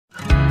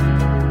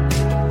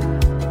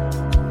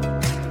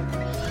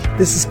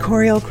This is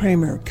Coryelle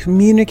Kramer,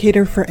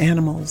 communicator for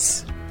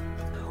animals.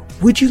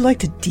 Would you like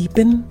to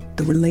deepen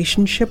the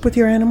relationship with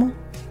your animal?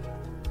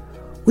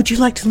 Would you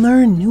like to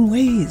learn new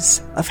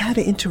ways of how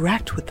to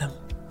interact with them?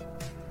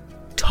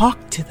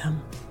 Talk to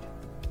them.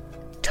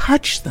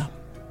 Touch them.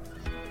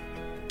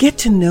 Get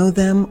to know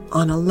them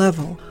on a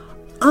level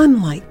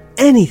unlike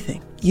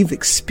anything you've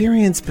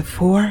experienced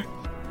before?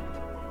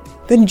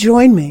 Then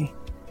join me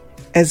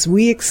as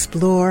we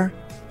explore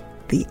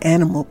the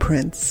animal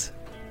prints.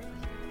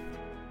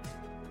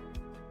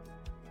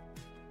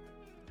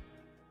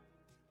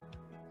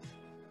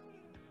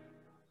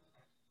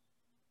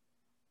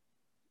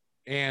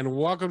 And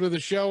welcome to the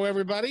show,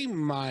 everybody.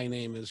 My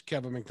name is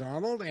Kevin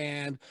McDonald,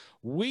 and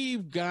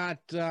we've got,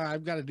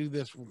 I've got to do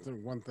this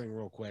one thing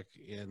real quick.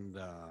 And,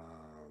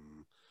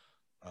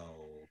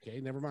 okay,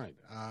 never mind.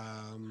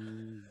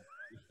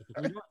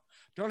 We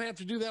don't have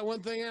to do that one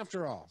thing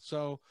after all.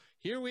 So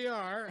here we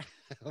are.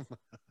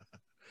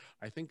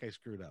 I think I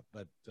screwed up,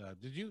 but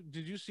did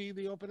you see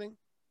the opening?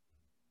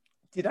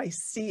 Did I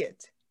see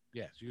it?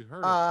 Yes, you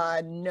heard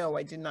it. No,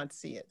 I did not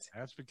see it.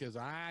 That's because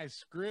I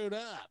screwed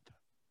up.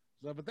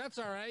 So, but that's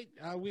all right.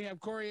 We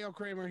have Coryelle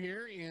Kramer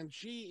here, and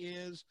she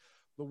is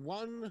the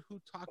one who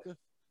talketh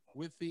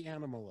with the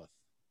animaleth,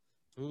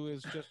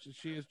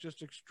 she is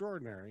just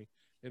extraordinary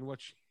in what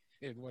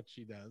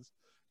she does.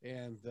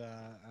 And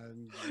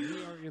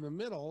we are in the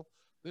middle.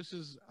 This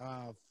is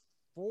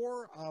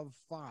 4 of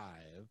 5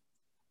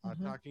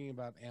 talking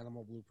about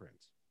animal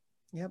blueprints.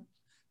 Yep.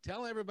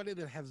 Tell everybody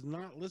that has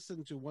not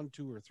listened to 1,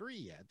 2, or 3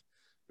 yet,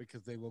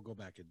 because they will go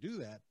back and do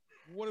that.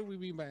 What do we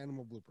mean by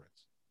animal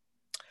blueprints?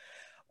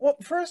 Well,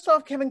 first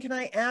off, Kevin, can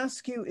I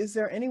ask you, is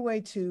there any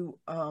way to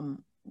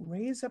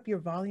raise up your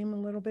volume a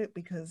little bit?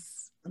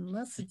 Because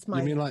unless it's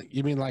my...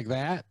 You mean like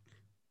that?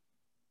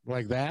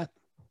 Like that?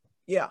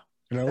 Yeah.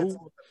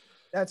 No?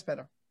 That's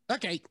better.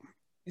 Okay.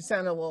 You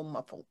sound a little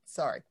muffled.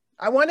 Sorry.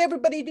 I want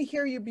everybody to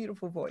hear your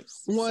beautiful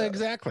voice. Well, so.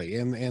 Exactly.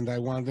 And I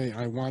want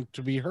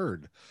to be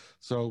heard.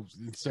 So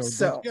that's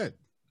good.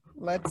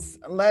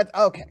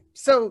 Okay.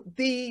 So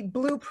the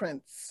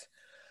blueprints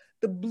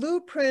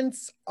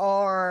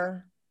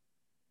are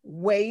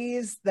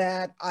ways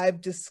that I've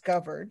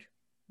discovered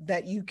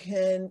that you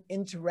can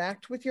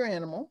interact with your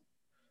animal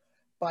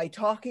by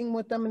talking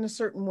with them in a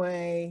certain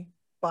way,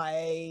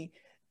 by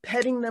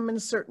petting them in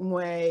a certain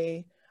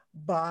way,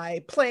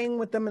 by playing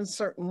with them in a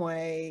certain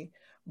way,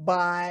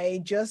 by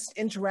just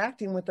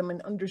interacting with them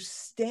and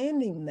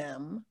understanding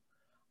them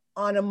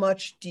on a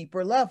much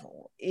deeper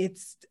level.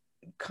 It's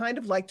kind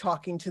of like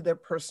talking to their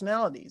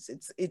personalities.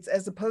 It's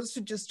as opposed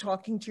to just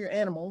talking to your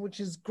animal, which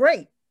is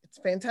great. It's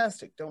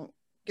fantastic. Don't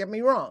get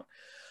me wrong.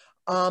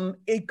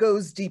 It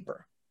goes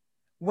deeper.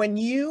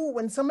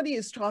 When somebody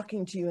is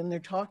talking to you and they're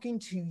talking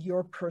to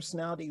your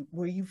personality,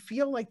 where you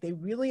feel like they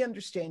really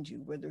understand you,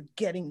 where they're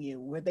getting you,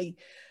 where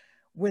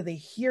they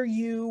hear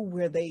you,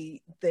 where they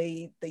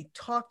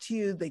talk to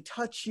you, they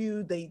touch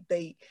you,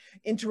 they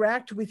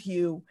interact with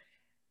you,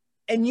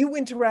 and you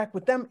interact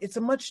with them, it's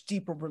a much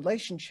deeper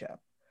relationship.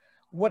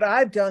 What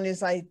I've done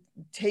is I've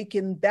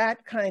taken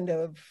that kind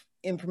of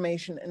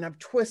information and I've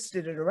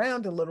twisted it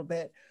around a little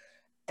bit,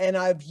 and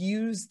I've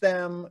used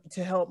them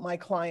to help my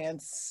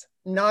clients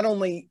not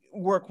only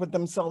work with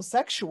themselves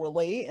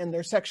sexually and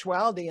their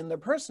sexuality and their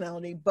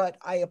personality, but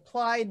I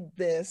applied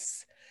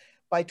this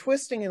by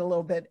twisting it a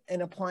little bit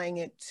and applying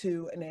it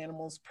to an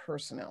animal's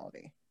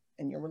personality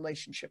and your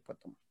relationship with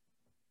them.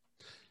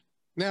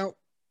 Now,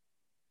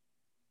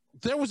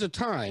 there was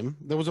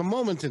a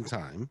moment in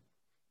time,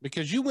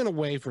 because you went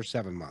away for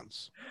 7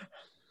 months,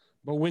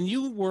 but when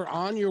you were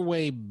on your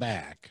way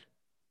back,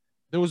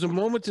 there was a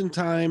moment in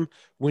time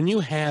when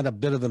you had a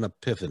bit of an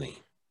epiphany,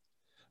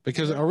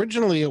 because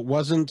originally it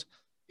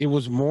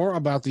was more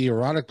about the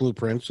erotic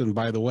blueprints. And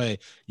by the way,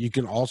 you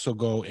can also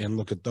go and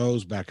look at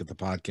those back at the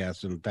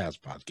podcast and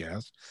past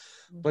podcasts.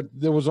 But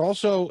there was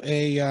also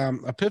a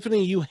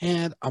epiphany you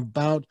had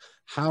about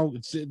how,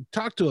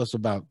 talk to us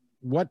about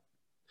what,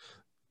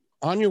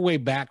 on your way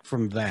back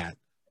from that,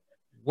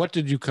 what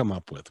did you come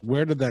up with?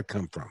 Where did that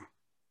come from?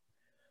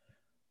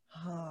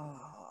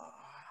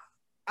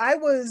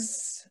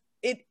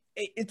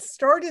 It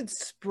started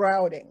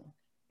sprouting.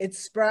 It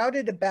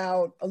sprouted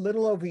about a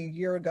little over a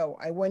year ago.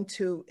 I went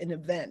to an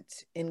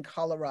event in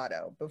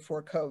Colorado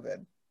before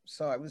COVID.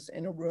 So I was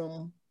in a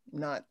room,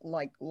 not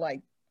like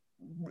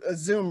a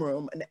Zoom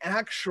room, an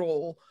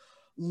actual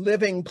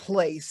living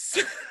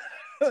place.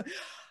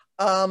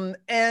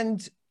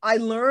 And I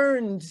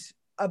learned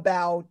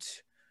about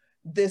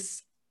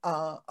this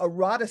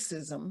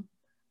eroticism,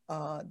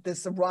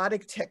 this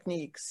erotic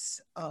techniques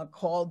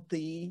called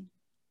the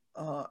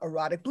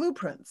erotic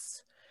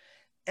blueprints.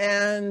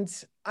 And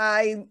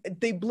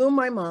they blew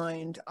my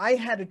mind. I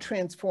had a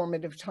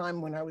transformative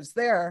time when I was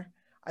there.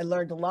 I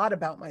learned a lot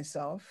about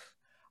myself.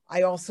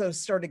 I also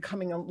started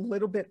coming a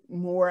little bit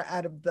more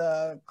out of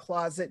the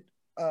closet,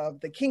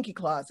 the kinky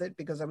closet,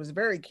 because I was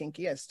very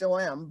kinky. I still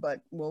am,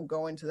 but we'll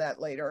go into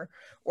that later.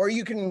 Or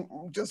you can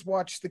just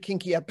watch the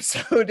kinky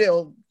episode.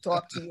 It'll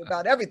talk to you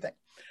about everything.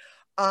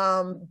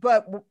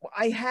 But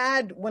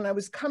when I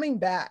was coming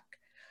back,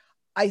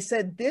 I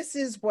said, this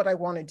is what I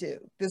want to do.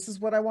 This is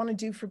what I want to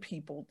do for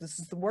people. This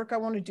is the work I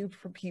want to do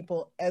for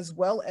people, as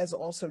well as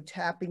also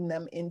tapping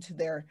them into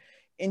their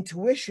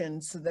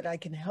intuition so that I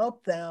can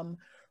help them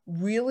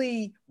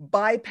really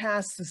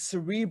bypass the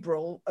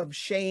cerebral of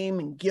shame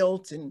and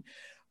guilt and,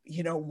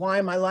 why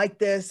am I like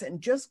this?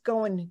 And just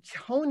go and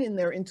hone in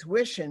their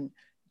intuition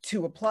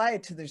to apply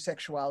it to their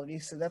sexuality.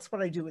 So that's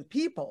what I do with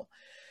people.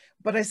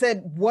 But I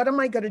said, what am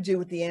I going to do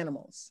with the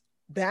animals?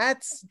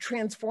 That's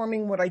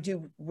transforming what I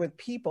do with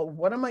people.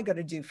 What am I going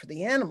to do for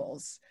the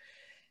animals?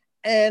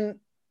 And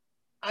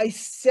I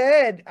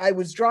said, I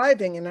was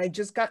driving and I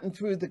just gotten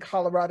through the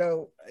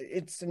Colorado,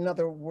 it's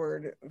another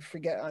word,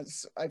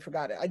 I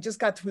forgot it. I just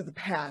got through the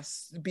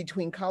pass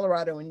between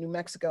Colorado and New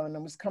Mexico, and I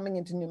was coming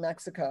into New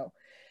Mexico.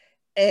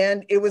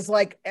 And it was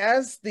like,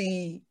 as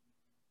New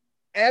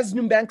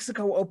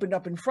Mexico opened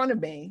up in front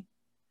of me,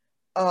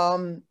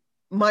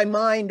 my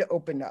mind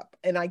opened up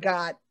and I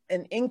got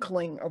an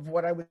inkling of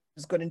what I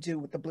was going to do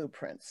with the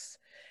blueprints.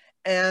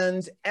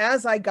 And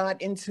as I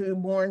got into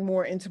more and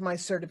more into my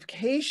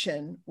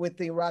certification with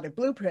the erotic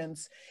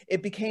blueprints,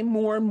 it became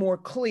more and more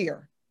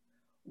clear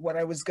what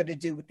I was going to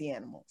do with the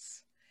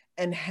animals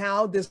and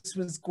how this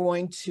was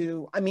going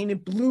to,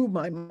 it blew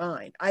my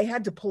mind. I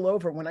had to pull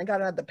over when I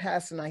got out of the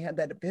pass and I had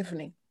that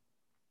epiphany.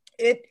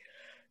 It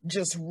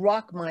just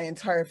rocked my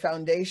entire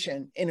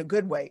foundation in a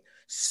good way,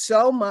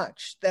 so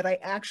much that I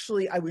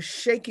was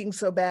shaking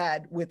so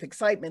bad with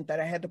excitement that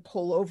I had to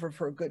pull over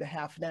for a good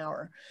half an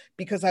hour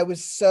because I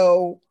was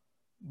so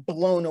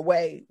blown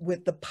away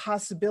with the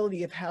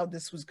possibility of how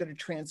this was going to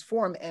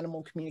transform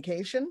animal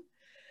communication,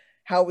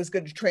 how it was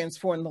going to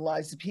transform the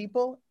lives of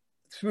people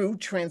through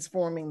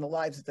transforming the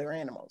lives of their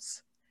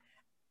animals.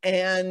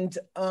 And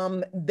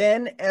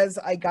then as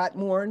I got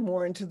more and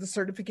more into the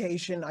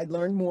certification, I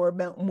learned more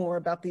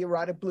about the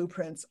erotic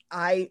blueprints.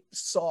 I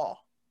saw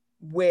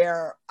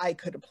where I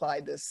could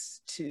apply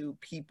this to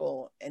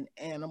people and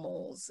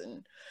animals.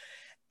 And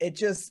it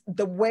just,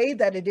 the way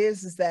that it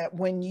is that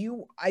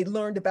I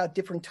learned about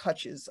different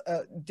touches,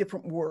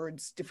 different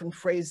words, different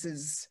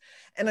phrases,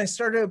 and I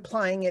started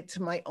applying it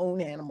to my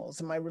own animals,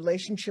 and my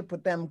relationship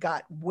with them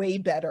got way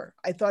better.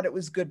 I thought it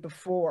was good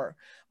before,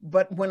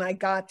 but when I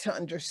got to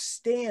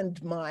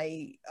understand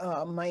my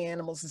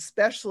animals,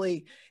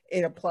 especially,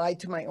 it applied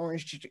to my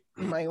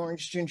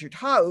orange ginger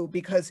Tau,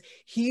 because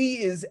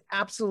he is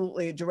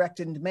absolutely a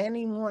direct and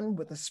demanding one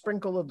with a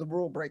sprinkle of the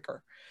rule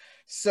breaker.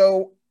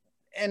 So,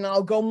 and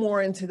I'll go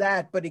more into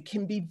that, but it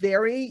can be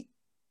very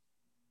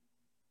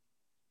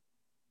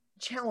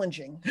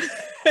challenging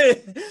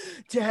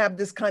to have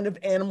this kind of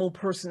animal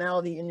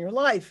personality in your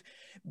life,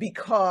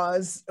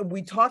 because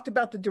we talked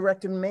about the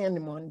direct and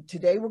demanding one.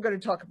 Today, we're going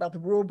to talk about the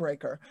rule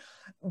breaker.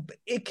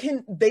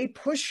 They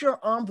push your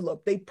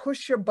envelope, they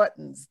push your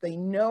buttons, they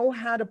know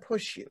how to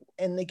push you,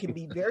 and they can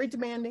be very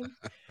demanding,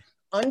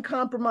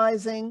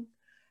 uncompromising,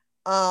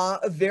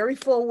 very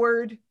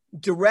forward,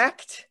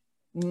 direct,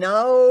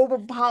 no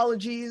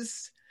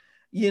apologies,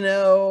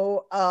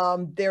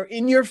 they're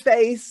in your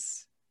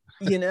face,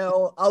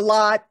 a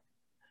lot.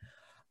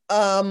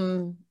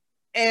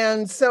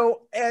 And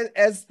so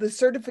as the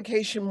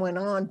certification went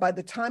on, by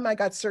the time I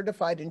got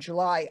certified in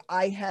July,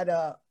 I had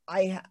a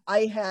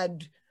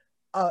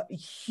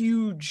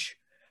huge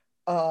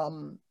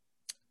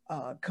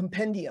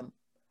compendium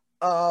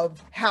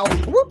of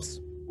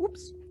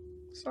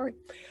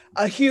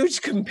a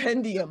huge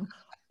compendium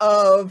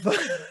of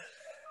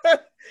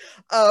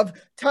of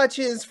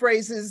touches,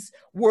 phrases,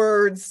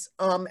 words,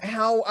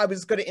 how I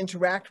was going to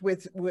interact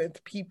with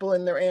people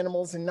and their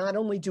animals. And not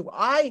only do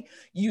I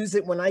use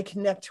it when I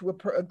connect to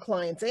a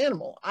client's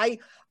animal,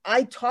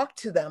 I talk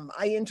to them,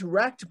 I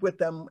interact with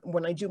them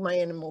when I do my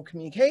animal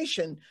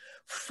communication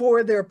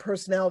for their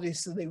personality,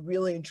 so they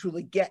really and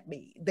truly get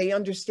me. They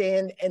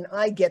understand and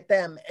I get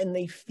them, and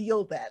they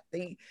feel that.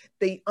 They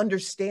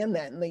understand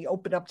that, and they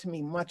open up to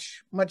me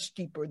much, much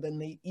deeper than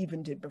they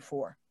even did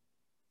before.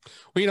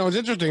 Well, it's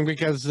interesting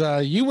because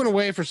you went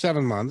away for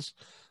 7 months.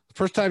 The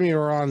first time you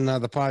were on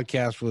the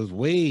podcast was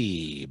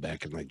way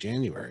back in like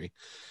January.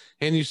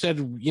 And you said,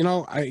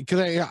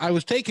 I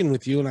was taken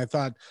with you, and I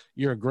thought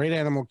you're a great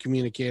animal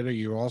communicator.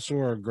 You also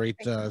are a great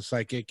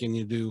psychic, and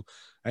you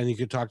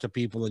could talk to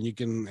people and you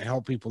can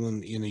help people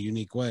in a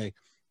unique way.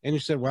 And you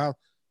said, well,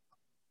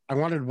 I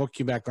wanted to book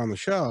you back on the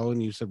show.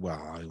 And you said,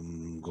 well,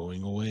 I'm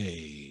going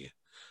away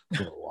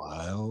for a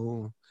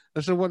while.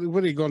 I said, what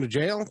are you going to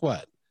jail?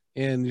 What?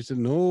 And you said,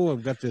 no,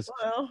 I've got this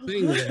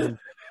thing.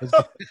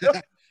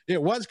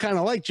 It was kind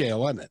of like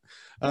jail, wasn't it?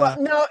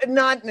 Well, no,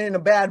 not in a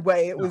bad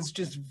way. It was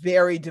just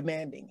very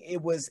demanding.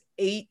 It was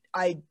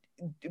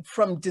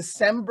from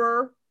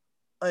December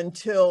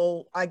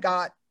until I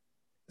got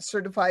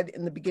certified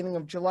in the beginning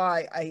of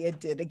July, I had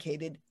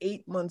dedicated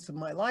 8 months of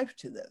my life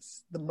to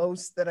this, the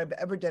most that I've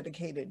ever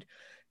dedicated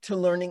to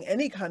learning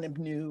any kind of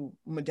new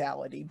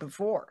modality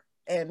before.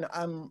 And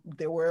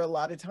there were a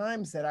lot of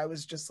times that I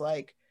was just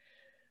like,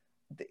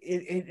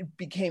 it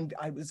became,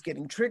 I was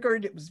getting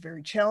triggered. It was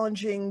very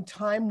challenging.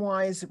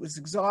 Time-wise, it was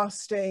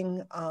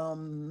exhausting.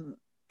 And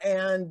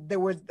there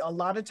were a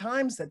lot of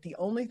times that the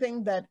only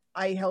thing that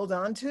I held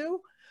on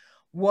to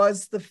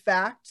was the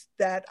fact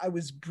that I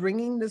was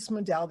bringing this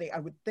modality. I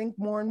would think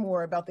more and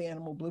more about the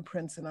animal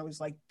blueprints, and I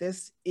was like,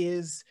 this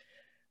is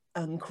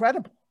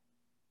incredible.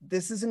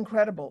 This is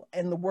incredible.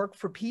 And the work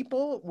for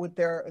people with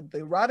the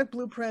erotic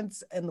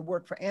blueprints, and the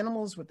work for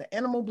animals with the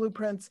animal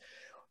blueprints,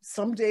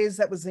 some days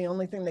that was the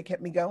only thing that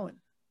kept me going,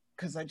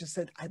 because I just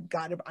said,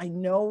 I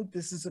know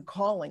this is a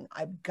calling.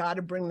 I've got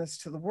to bring this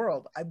to the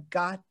world.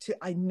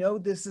 I know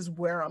this is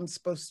where I'm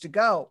supposed to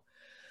go.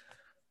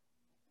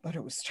 But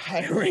it was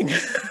tiring.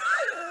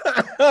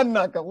 I'm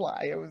not gonna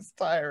lie, it was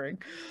tiring.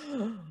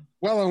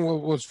 Well, and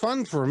what was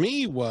fun for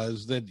me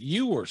was that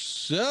you were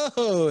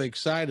so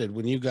excited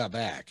when you got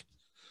back.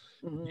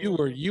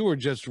 You were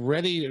just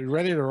ready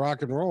to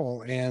rock and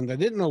roll, and I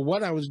didn't know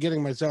what I was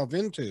getting myself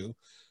into,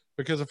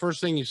 because the first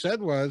thing you said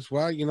was,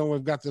 well,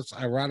 we've got this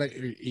ironic.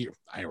 It's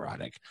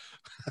ironic.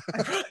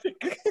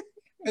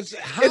 It's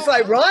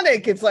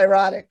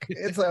ironic.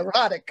 It's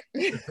erotic.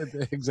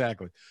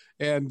 Exactly.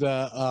 And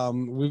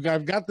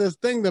I've got this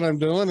thing that I'm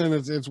doing, and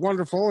it's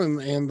wonderful,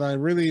 and I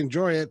really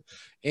enjoy it,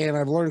 and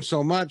I've learned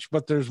so much,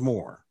 but there's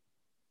more.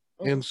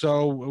 And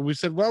so we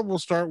said, well, we'll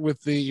start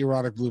with the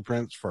erotic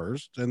blueprints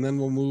first, and then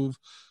we'll move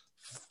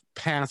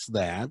past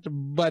that.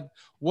 But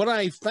what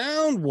I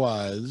found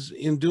was,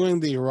 in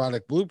doing the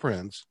erotic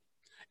blueprints,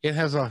 it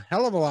has a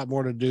hell of a lot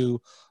more to do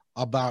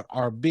about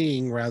our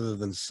being rather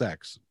than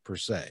sex per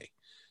se.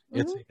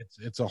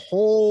 It's a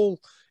whole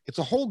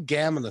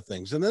gamut of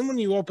things. And then when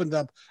you opened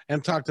up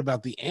and talked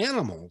about the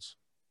animals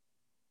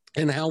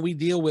and how we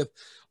deal with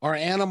our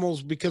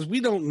animals, because we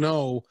don't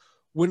know,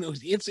 when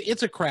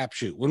it's a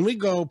crapshoot. When we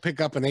go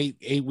pick up an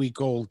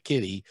 8-week-old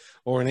kitty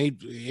or an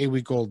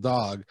 8-week-old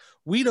dog,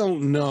 we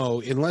don't know,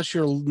 unless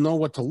you know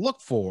what to look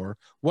for,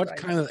 what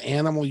kind of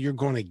animal you're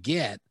going to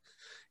get,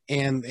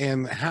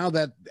 and how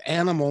that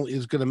animal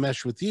is going to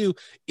mesh with you.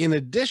 In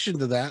addition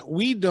to that,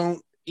 we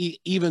don't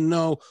even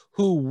know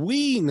who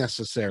we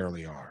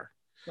necessarily are,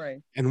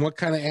 and what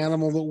kind of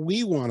animal that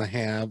we want to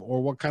have,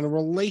 or what kind of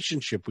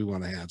relationship we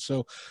want to have.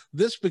 So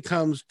this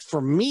becomes, for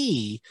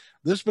me,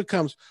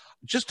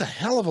 just a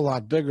hell of a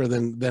lot bigger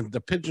than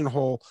the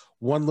pigeonhole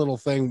one little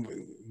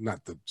thing.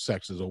 Not that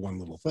sex is a one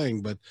little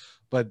thing, but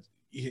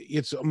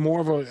it's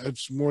more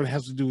it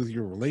has to do with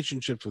your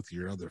relationships with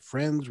your other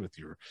friends, with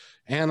your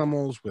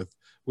animals, with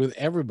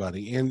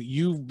everybody. And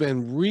you've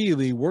been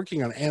really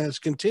working on it, and it's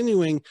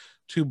continuing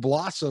to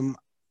blossom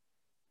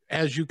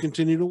as you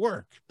continue to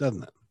work,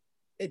 doesn't it?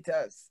 It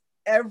does.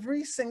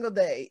 Every single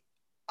day,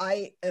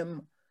 I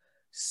am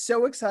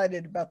so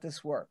excited about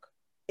this work.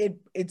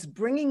 It's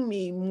bringing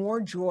me more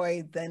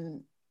joy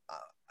than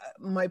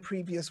my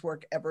previous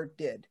work ever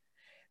did,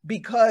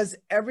 because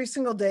every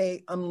single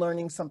day I'm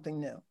learning something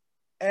new.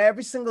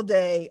 Every single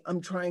day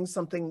I'm trying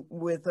something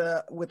with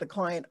a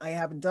client I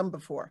haven't done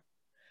before.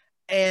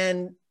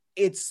 And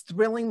it's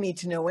thrilling me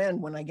to no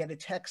end when I get a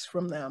text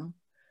from them,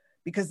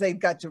 because they've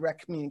got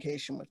direct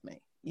communication with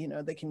me.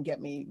 They can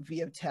get me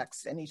via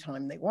text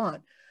anytime they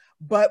want.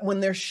 But when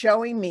they're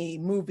showing me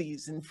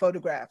movies and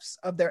photographs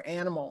of their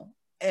animal,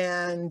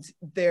 and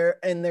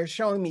they're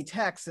showing me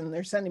texts, and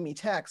they're sending me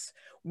texts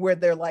where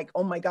they're like,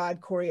 oh my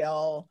God,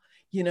 Coryelle,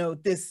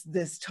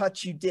 this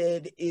touch you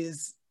did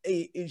is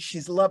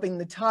she's loving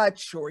the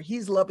touch, or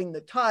he's loving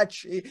the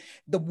touch.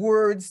 The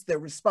words, they're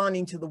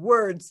responding to the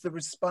words, they're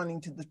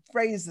responding to the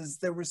phrases,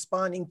 they're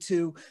responding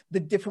to the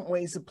different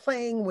ways of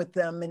playing with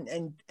them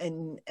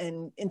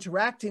and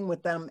interacting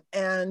with them.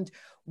 And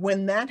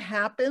when that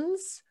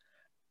happens,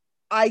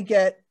 I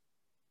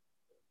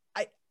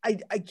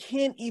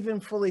can't even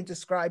fully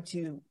describe to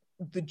you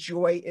the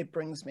joy it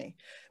brings me,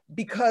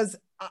 because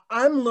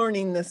I'm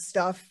learning this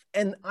stuff,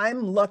 and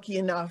I'm lucky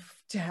enough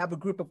to have a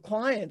group of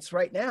clients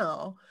right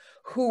now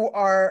who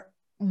are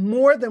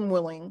more than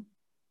willing,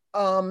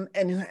 and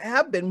who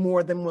have been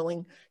more than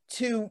willing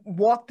to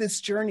walk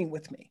this journey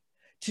with me,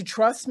 to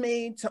trust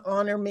me, to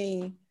honor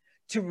me,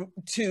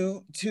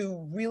 to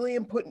really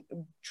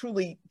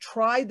truly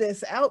try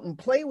this out and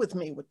play with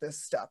me with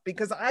this stuff,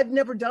 because I've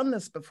never done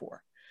this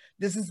before.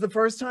 This is the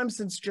first time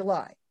since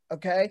July.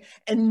 Okay.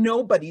 And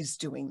nobody's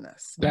doing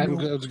this. I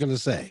was going to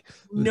say,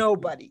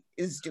 nobody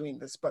is doing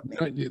this but me.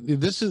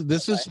 This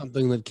is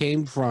something that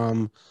came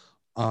from,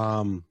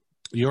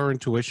 your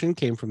intuition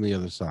came from the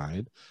other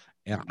side,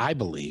 I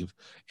believe.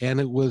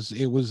 And it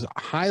was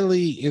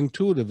highly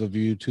intuitive of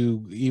you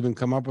to even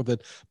come up with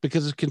it,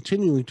 because it's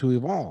continuing to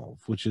evolve,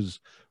 which is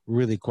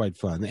really quite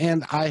fun.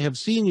 And I have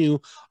seen you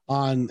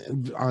on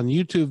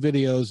YouTube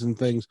videos and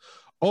things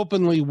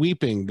openly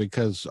weeping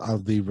because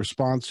of the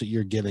response that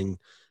you're getting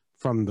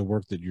from the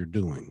work that you're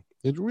doing.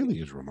 It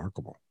really is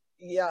remarkable.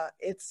 Yeah,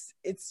 it's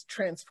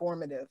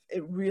transformative.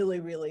 It really,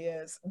 really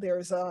is.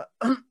 There's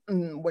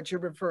what you're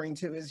referring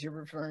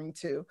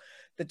to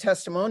the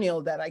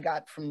testimonial that I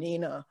got from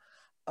Nina,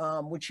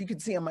 which you can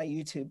see on my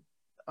YouTube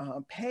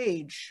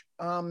page.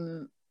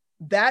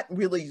 That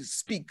really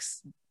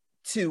speaks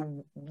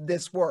to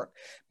this work,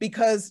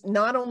 because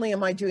not only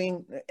am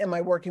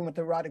I working with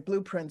erotic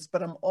blueprints,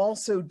 but I'm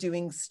also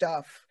doing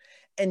stuff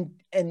and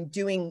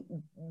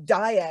doing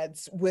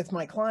dyads with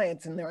my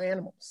clients and their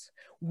animals,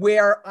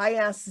 where I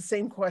ask the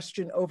same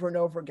question over and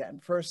over again.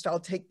 First, I'll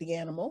take the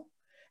animal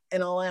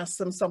and I'll ask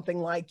them something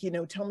like,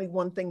 tell me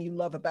one thing you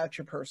love about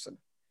your person.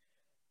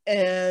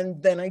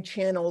 And then I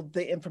channel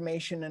the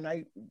information and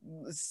I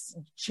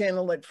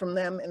channel it from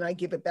them and I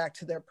give it back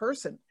to their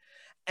person.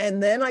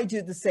 And then I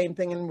do the same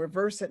thing and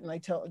reverse it. And I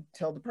tell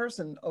the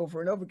person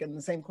over and over again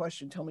the same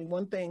question. Tell me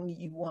one thing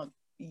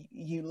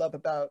you love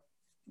about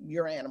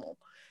your animal.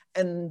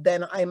 And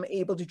then I'm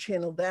able to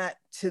channel that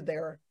to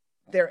their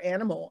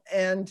animal.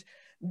 And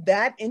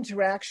that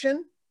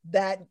interaction,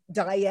 that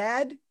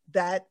dyad,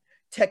 that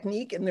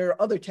technique, and there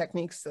are other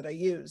techniques that I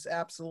use,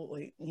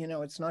 absolutely.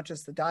 It's not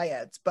just the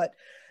dyads, but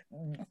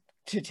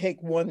to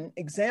take one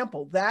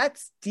example,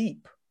 that's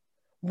deep.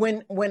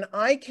 When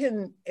I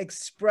can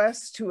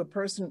express to a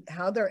person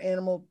how their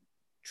animal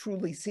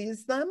truly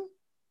sees them,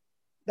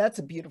 that's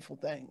a beautiful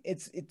thing.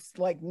 It's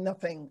like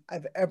nothing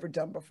I've ever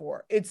done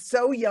before. It's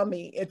so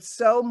yummy. It's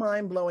so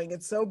mind-blowing.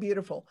 It's so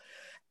beautiful.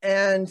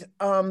 And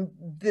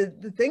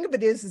the thing of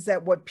it is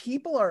that what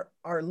people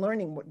are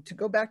learning, to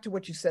go back to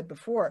what you said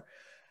before,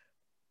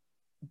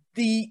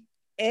 the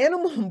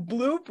animal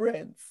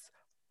blueprints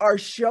are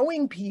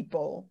showing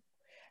people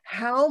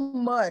how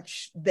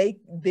much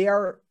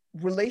their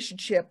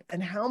relationship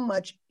and how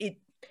much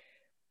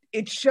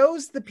it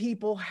shows the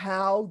people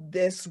how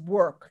this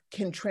work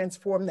can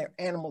transform their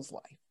animal's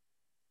life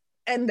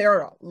and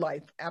their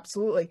life,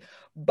 absolutely.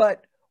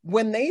 But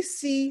when they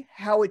see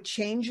how it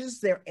changes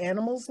their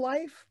animal's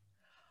life,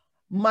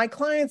 my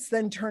clients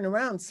then turn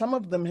around. Some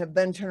of them have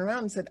then turned around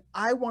and said,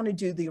 I want to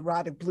do the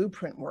erotic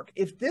blueprint work.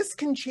 If this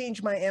can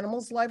change my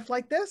animal's life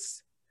like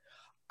this,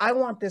 I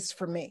want this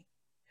for me.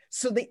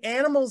 So the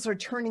animals are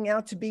turning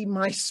out to be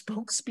my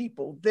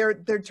spokespeople.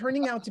 They're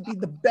turning out to be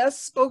the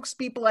best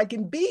spokespeople I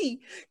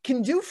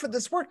can do for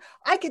this work.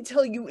 I could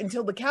tell you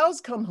until the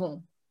cows come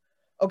home,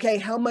 okay,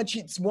 how much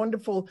it's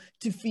wonderful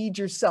to feed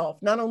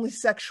yourself, not only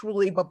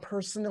sexually, but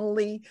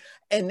personally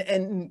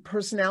and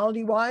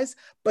personality wise.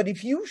 But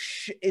if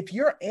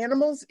your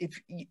animals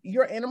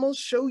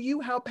show you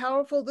how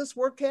powerful this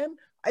work can,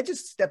 I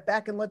just step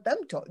back and let them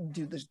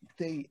do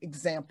the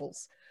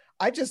examples.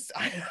 I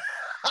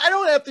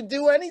don't have to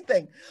do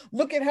anything.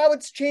 Look at how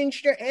it's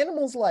changed your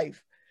animal's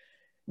life.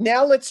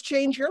 Now let's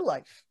change your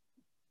life.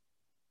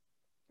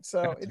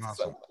 So that's it's awesome.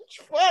 So much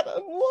fun.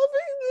 I'm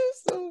loving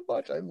this so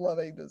much. I'm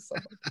loving this so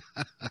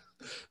much.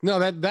 No,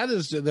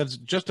 that's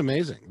just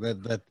amazing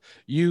that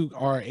you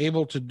are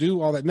able to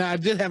do all that. Now, I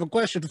did have a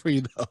question for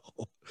you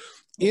though.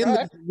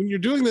 When you're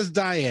doing this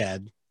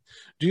dyad,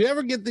 do you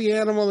ever get the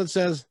animal that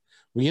says,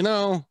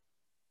 well,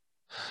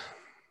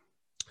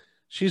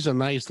 she's a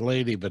nice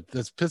lady, but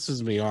this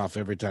pisses me off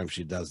every time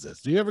she does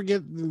this? Do you ever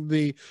get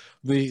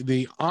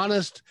the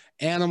honest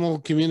animal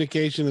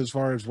communication as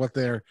far as what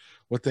they're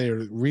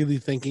really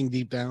thinking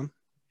deep down?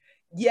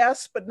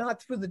 Yes, but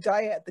not through the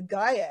dyad. The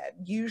dyad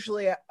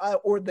usually,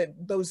 or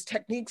those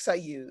techniques I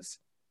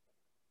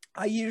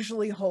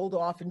usually hold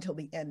off until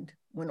the end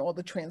when all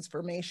the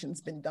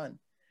transformation's been done.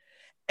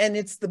 And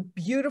it's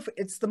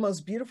the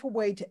most beautiful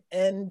way to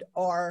end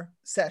our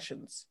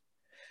sessions,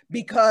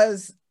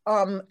 because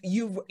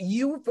you've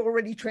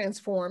already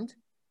transformed,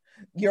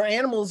 your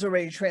animal's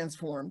already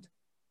transformed.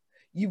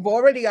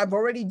 I've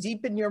already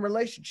deepened your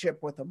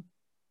relationship with them.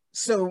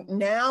 So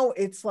now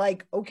it's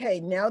like, okay,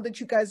 now that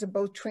you guys are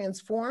both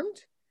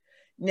transformed,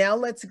 now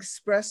let's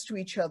express to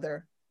each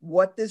other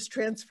what this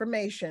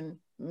transformation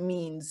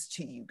means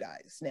to you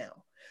guys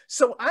now.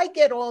 So I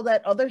get all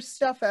that other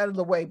stuff out of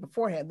the way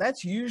beforehand.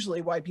 That's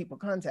usually why people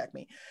contact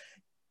me.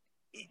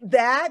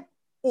 That,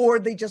 or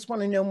they just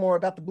want to know more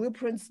about the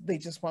blueprints. They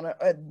just want to,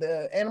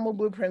 the animal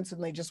blueprints,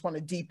 and they just want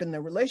to deepen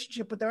their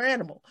relationship with their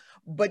animal.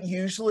 But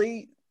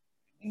usually,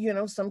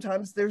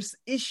 sometimes there's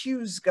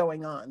issues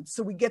going on.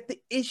 So we get the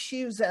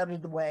issues out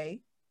of the way,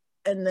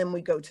 and then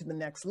we go to the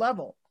next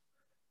level.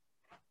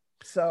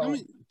 So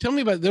tell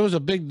me about, there was a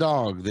big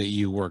dog that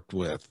you worked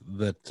with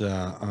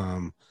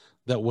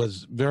that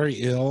was very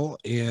ill.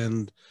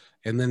 And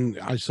then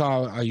I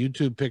saw a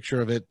YouTube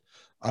picture of it,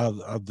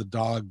 of the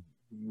dog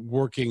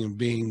working and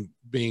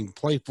being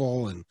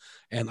playful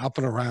and up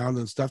and around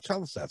and stuff.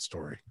 Tell us that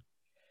story.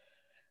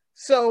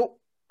 So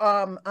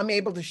I'm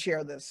able to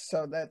share this,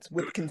 so that's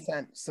with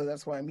consent. So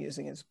that's why I'm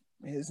using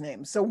his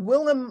name. So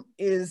Willem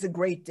is a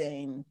Great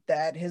Dane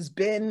that has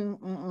been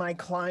my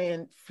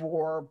client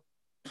for,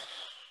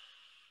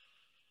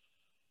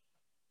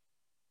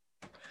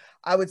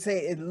 I would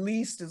say, at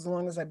least as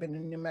long as I've been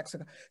in New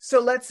Mexico. So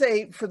let's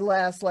say for the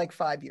last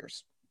 5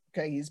 years.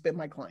 Okay, he's been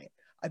my client.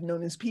 I've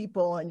known his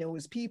people. I know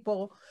his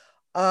people.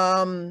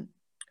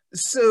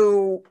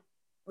 So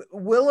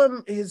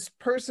Willem,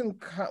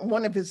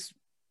 one of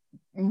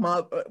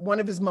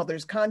his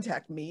mothers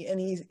contacted me,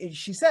 and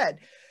she said,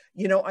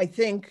 I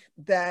think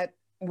that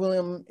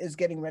William is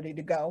getting ready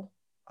to go.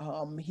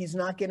 He's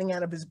not getting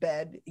out of his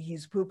bed.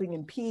 He's pooping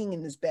and peeing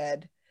in his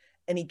bed,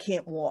 and he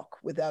can't walk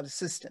without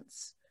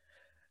assistance.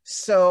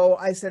 So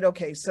I said,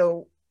 okay,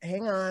 so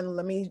hang on,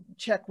 let me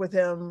check with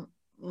him.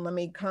 Let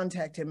me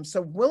contact him.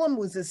 So Willem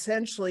was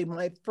essentially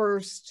my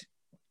first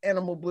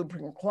Animal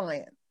Blueprint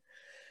client,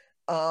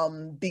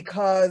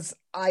 because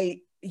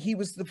he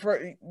was the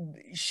first,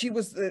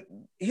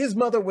 his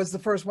mother was the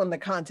first one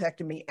that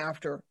contacted me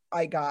after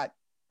I got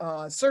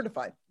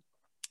certified.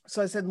 So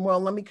I said,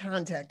 well, let me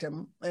contact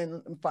him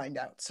and find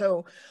out.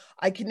 So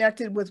I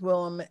connected with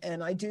Willem,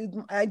 and I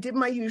did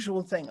my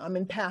usual thing. I'm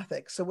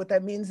empathic. So what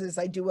that means is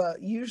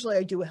usually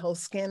I do a health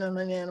scan on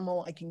an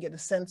animal. I can get a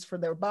sense for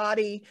their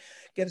body,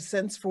 get a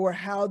sense for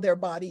how their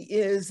body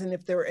is, and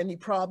if there are any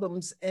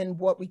problems and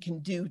what we can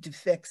do to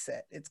fix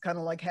it. It's kind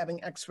of like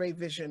having X-ray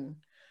vision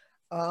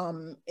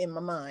in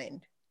my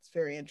mind. It's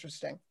very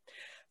interesting.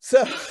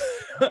 So,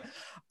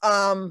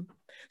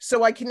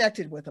 so I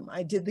connected with him.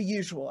 I did the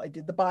usual. I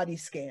did the body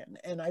scan,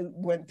 and I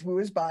went through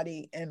his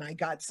body, and I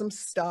got some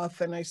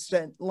stuff, and I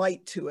sent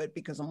light to it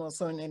because I'm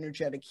also an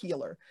energetic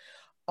healer.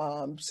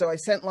 So I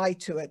sent light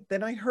to it.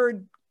 Then I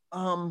heard,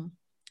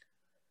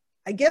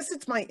 I guess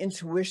it's my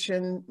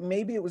intuition.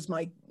 Maybe it was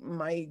my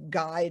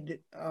guide,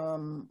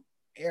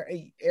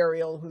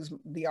 Ariel, who's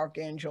the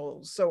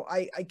archangel. So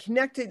I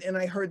connected, and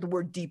I heard the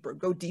word deeper,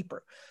 go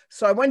deeper.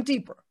 So I went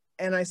deeper,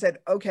 and I said,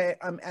 okay,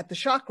 I'm at the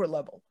chakra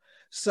level.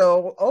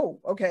 So,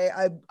 okay,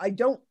 I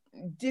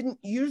didn't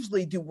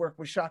usually do work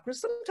with chakras.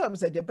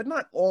 Sometimes I did, but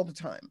not all the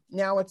time.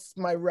 Now it's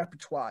my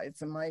repertoire.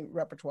 It's in my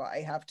repertoire.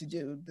 I have to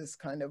do this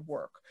kind of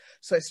work.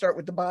 So I start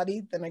with the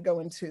body, then I go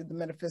into the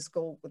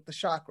metaphysical with the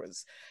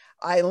chakras.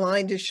 I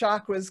aligned his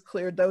chakras,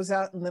 cleared those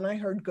out, and then I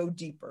heard go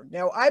deeper.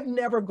 Now, I've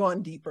never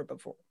gone deeper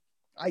before.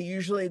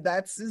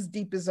 That's as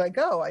deep as I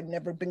go. I'd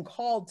never been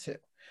called to.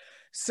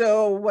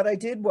 So what I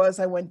did was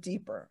I went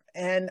deeper,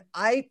 and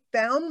I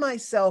found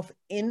myself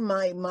in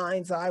my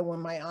mind's eye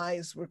when my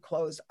eyes were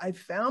closed. I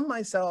found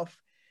myself,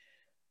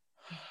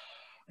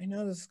 I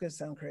know this is going to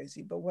sound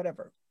crazy, but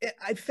whatever.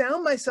 I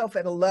found myself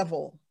at a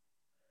level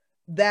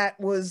that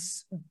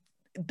was,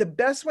 the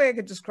best way I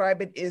could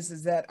describe it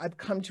is that I've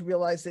come to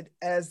realize it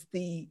as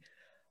the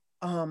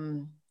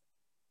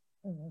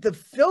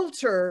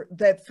filter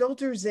that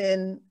filters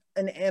in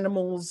an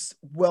animal's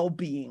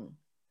well-being.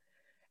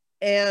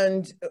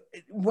 And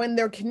when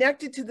they're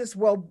connected to this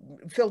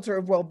filter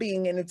of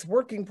well-being and it's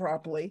working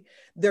properly,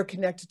 they're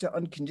connected to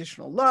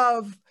unconditional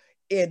love.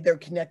 They're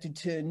connected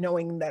to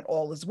knowing that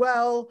all is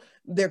well.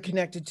 They're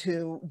connected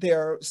to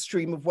their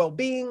stream of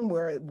well-being,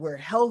 where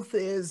health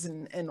is,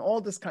 and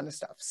all this kind of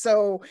stuff.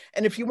 So,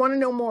 and if you want to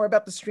know more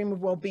about the stream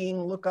of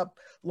well-being, look up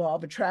Law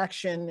of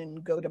Attraction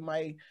and go to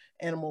my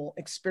Animal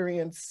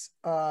Experience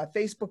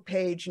Facebook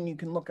page, and you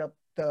can look up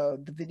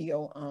the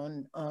video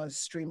on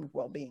stream of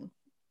well-being.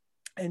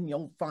 And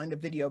you'll find a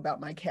video about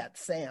my cat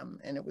Sam,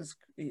 and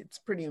it's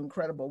pretty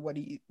incredible what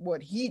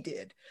he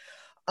did.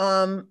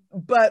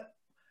 But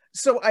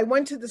so I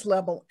went to this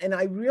level, and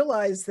I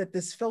realized that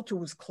this filter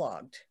was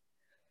clogged.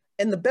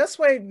 And the best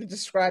way to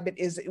describe it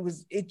is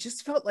it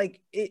just felt like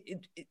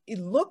it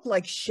looked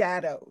like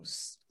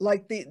shadows,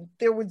 like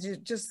there were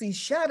just these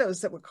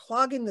shadows that were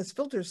clogging this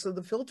filter, so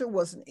the filter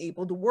wasn't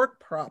able to work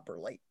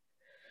properly.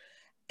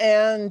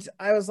 And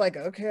I was like,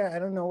 okay, I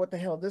don't know what the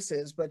hell this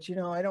is, but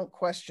I don't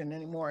question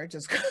anymore.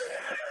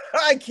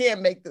 I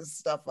can't make this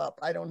stuff up.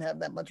 I don't have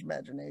that much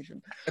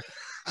imagination.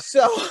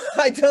 So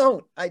I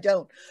don't.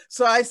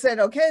 So I said,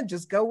 okay,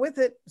 just go with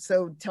it.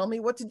 So tell me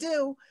what to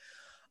do.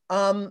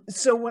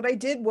 So what I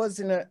did was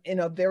in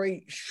a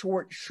very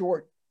short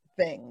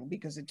thing,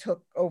 because it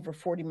took over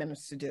 40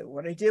 minutes to do.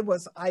 What I did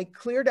was I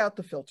cleared out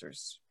the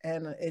filters,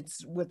 and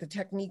it's with a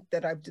technique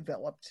that I've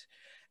developed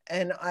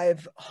and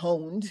I've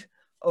honed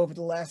over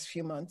the last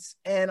few months,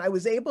 and I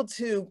was able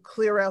to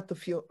clear out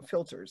the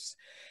filters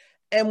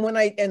and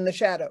the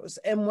shadows.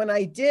 And when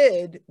I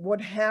did, what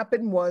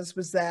happened was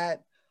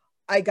that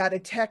I got a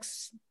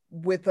text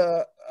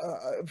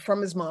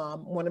from his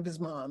mom, one of his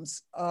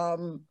moms,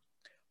 a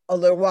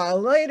little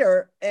while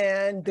later,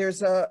 and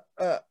there's a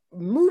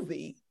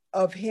movie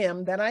of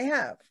him that I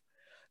have.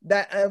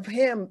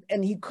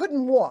 And he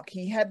couldn't walk.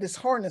 He had this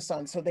harness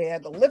on, so they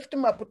had to lift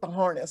him up with the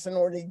harness in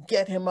order to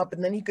get him up,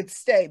 and then he could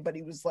stay, but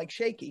he was like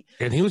shaky.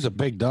 And he was a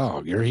big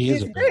dog.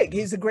 He's big.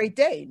 He's a Great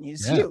Dane.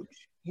 He's huge.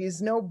 He's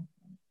no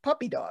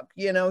puppy dog,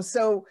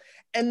 So,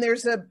 and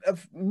there's a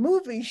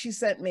movie she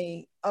sent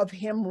me of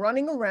him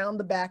running around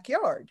the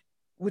backyard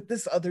with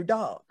this other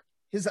dog,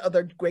 his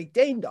other Great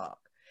Dane dog.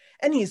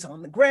 And he's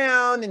on the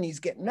ground, and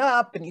he's getting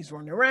up, and he's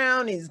running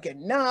around, he's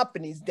getting up,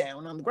 and he's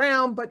down on the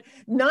ground, but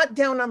not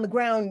down on the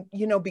ground,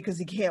 because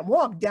he can't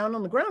walk, down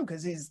on the ground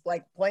because he's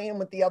like playing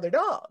with the other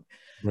dog.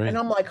 Right. And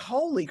I'm like,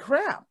 holy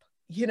crap,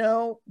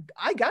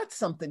 I got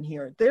something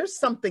here. There's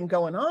something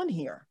going on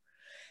here.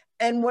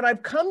 And what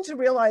I've come to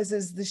realize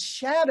is the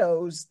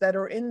shadows that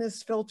are in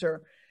this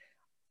filter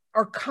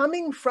are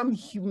coming from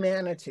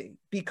humanity,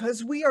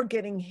 because we are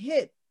getting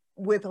hit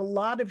with a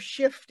lot of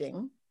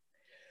shifting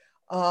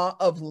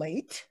of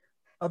late.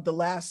 of the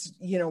last,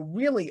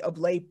 really of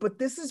late, but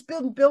this has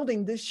been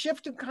building this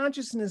shift of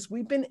consciousness.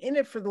 We've been in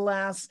it for the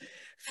last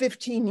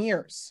 15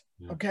 years.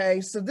 Yeah.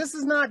 Okay. So this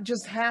is not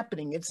just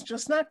happening. It's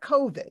just not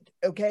COVID.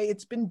 Okay.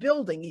 It's been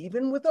building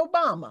even with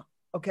Obama.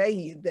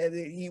 Okay.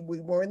 We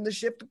were in the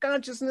shift of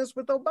consciousness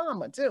with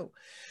Obama too.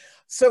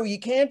 So you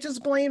can't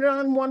just blame it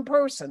on one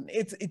person.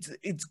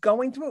 It's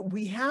going through it.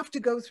 We have to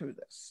go through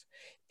this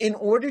in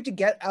order to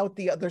get out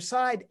the other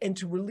side and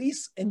to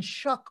release and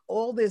shuck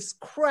all this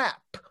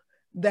crap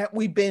that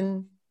we've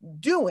been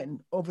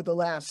doing over the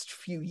last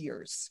few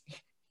years.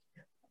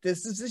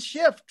 This is a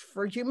shift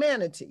for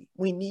humanity.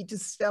 We need to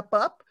step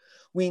up.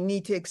 We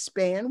need to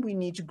expand. We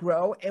need to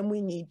grow, and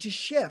we need to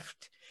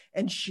shift.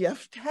 And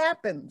shift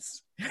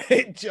happens.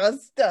 It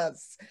just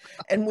does.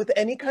 And with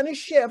any kind of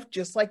shift,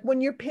 just like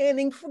when you're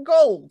panning for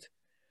gold,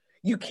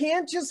 you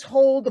can't just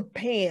hold a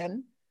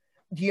pan,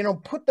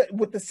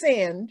 with the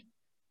sand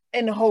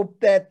and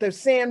hope that the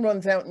sand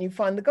runs out and you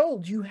find the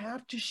gold. You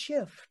have to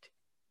shift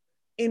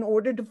in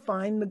order to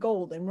find the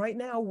gold. And right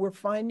now we're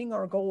finding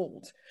our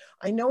gold.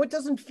 I know it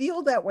doesn't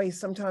feel that way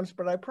sometimes,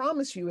 but I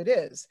promise you it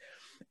is.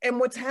 And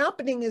what's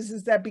happening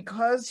is that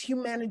because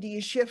humanity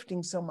is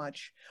shifting so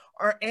much,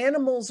 our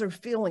animals are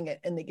feeling it,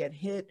 and they get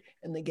hit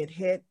and they get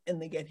hit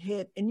and they get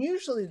hit. And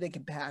usually they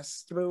can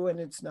pass through and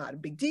it's not a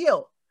big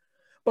deal.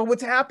 But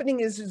what's happening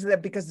is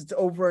that because it's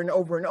over and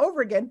over and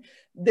over again,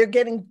 they're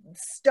getting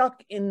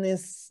stuck in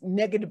this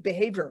negative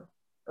behavioral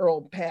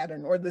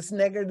pattern or this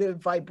negative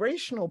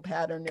vibrational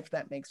pattern, if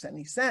that makes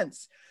any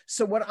sense.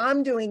 So what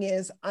I'm doing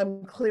is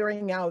I'm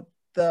clearing out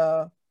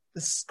the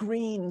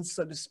screen,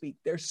 so to speak,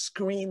 their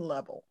screen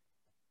level.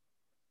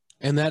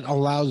 And that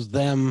allows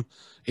them,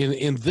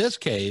 in this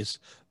case,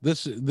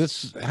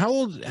 this how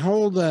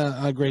old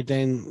Great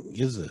Dane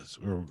is this?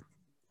 Or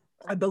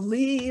I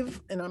believe,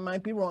 and I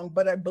might be wrong,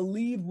 but I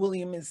believe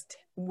Willem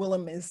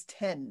is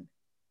 10.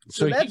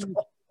 So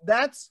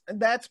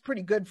that's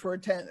pretty good for a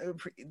 10.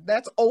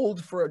 That's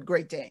old for a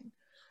Great Dane.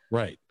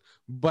 Right.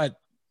 But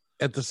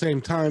at the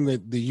same time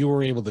that you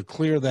were able to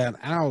clear that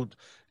out,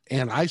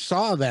 and I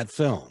saw that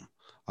film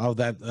of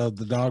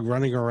the dog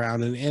running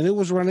around, and it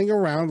was running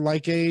around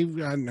like a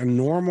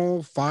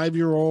normal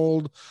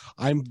 5-year-old,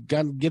 I'm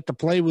gonna get to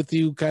play with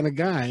you kind of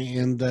guy,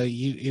 and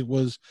it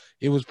was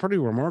pretty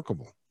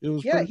remarkable. It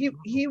was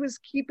he was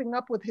keeping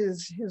up with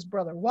his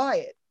brother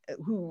Wyatt,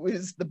 who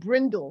is the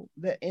brindle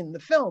in the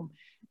film,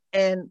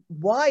 and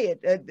Wyatt,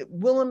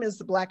 Willem is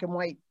the black and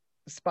white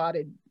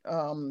spotted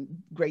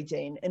Great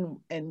Dane,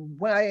 and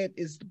Wyatt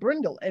is the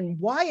brindle, and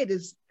Wyatt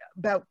is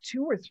about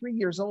 2 or 3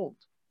 years old.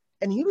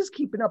 And he was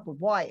keeping up with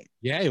Wyatt.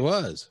 Yeah, he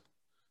was.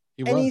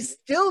 He's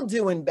still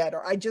doing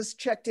better. I just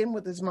checked in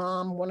with his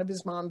mom, one of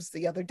his moms,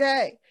 the other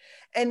day.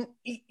 And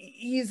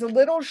he's a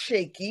little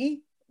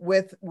shaky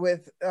with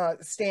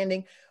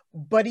standing,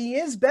 but he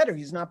is better.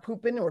 He's not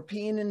pooping or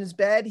peeing in his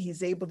bed.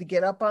 He's able to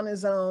get up on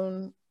his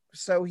own.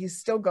 So he's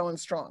still going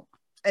strong.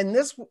 And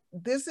this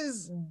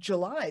is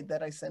July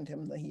that I sent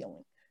him the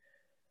healing.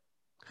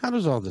 How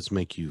does all this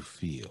make you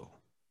feel?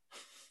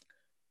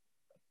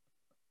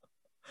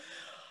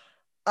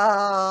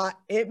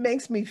 It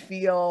makes me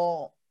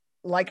feel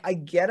like I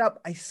get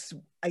up. I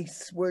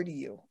swear to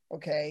you,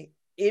 okay?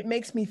 It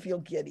makes me feel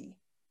giddy.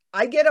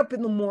 I get up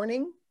in the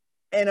morning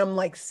and I'm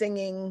like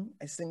singing.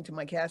 I sing to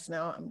my cats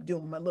now. I'm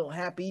doing my little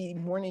happy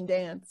morning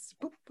dance.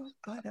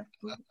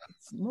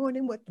 It's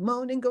morning, what the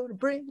morning go to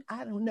bring?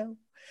 I don't know.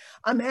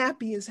 I'm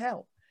happy as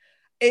hell.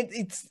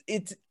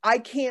 It's I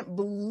can't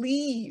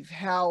believe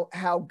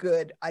how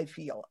good I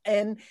feel.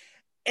 And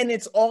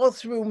it's all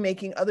through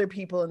making other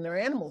people and their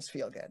animals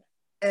feel good.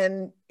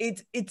 And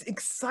it's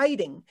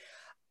exciting.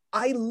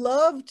 I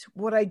loved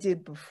what I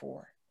did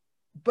before,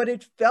 but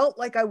it felt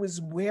like I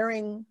was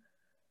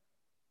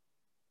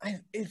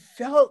it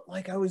felt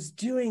like I was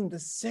doing the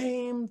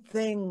same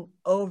thing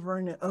over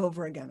and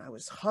over again. I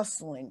was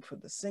hustling for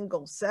the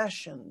single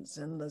sessions,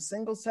 and the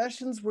single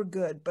sessions were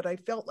good, but I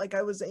felt like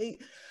I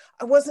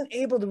wasn't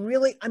able to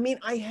really,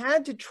 I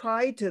had to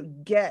try to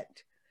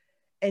get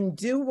and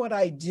do what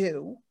I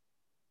do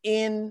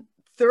in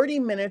 30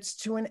 minutes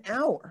to an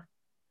hour.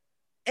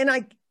 And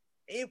I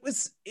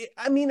was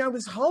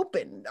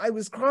hoping, I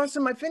was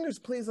crossing my fingers,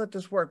 please let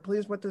this work,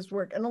 please let this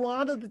work. And a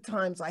lot of the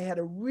times I had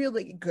a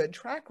really good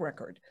track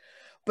record.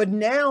 But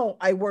now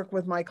I work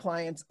with my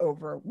clients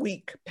over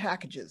week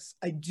packages.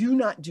 I do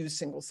not do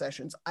single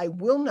sessions. I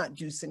will not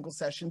do single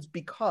sessions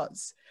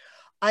because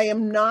I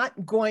am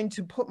not going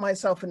to put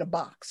myself in a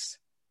box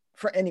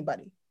for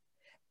anybody.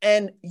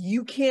 And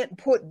you can't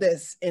put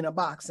this in a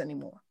box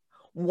anymore.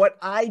 What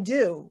I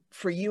do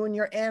for you and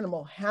your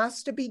animal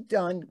has to be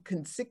done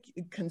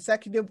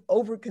consecutive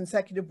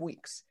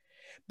weeks,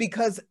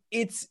 because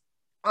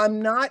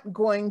I'm not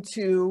going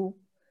to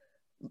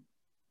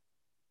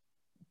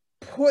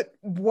put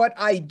what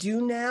I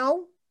do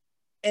now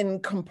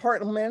and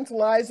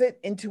compartmentalize it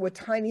into a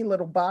tiny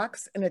little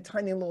box in a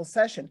tiny little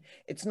session.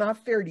 It's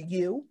not fair to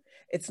you.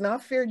 It's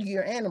not fair to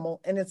your animal,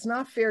 and it's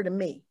not fair to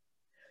me.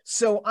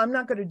 So I'm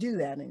not going to do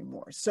that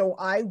anymore. So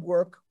I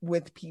work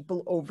with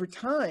people over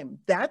time.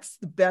 That's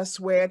the best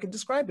way I could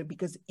describe it,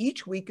 because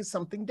each week is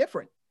something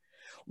different.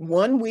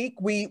 One week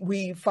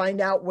we find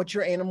out what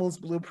your animal's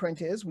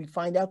blueprint is. We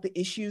find out the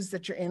issues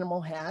that your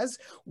animal has.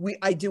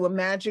 I do a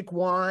magic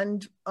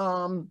wand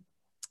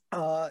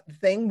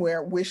thing,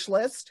 where wish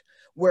list,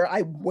 where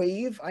I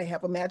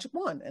have a magic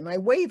wand and I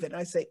wave it.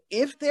 I say,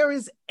 if there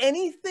is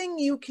anything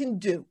you can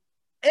do,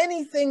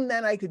 anything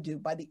that I could do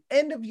by the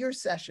end of your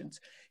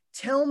sessions,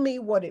 tell me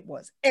what it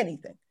was,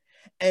 anything.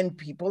 And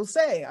people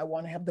say, I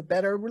want to have the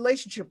better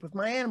relationship with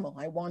my animal.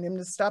 I want him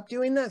to stop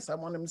doing this. I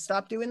want him to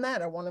stop doing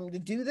that. I want him to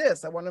do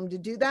this. I want him to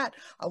do that.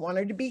 I want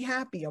her to be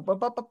happy.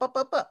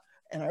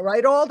 And I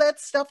write all that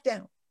stuff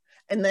down.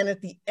 And then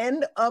at the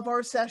end of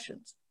our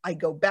sessions, I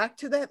go back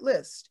to that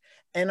list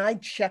and I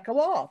check them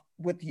off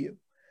with you.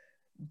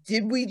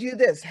 Did we do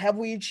this? Have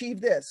we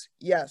achieved this?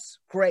 Yes,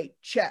 great,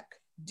 check.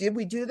 Did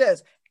we do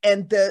this?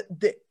 And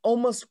the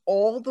almost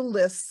all the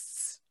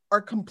lists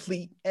are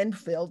complete and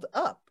filled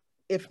up,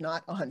 if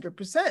not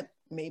 100%,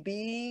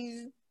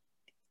 maybe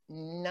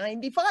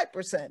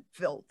 95%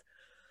 filled.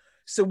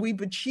 So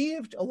we've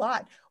achieved a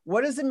lot.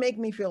 What does it make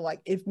me feel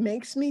like? It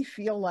makes me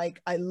feel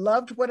like I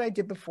loved what I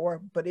did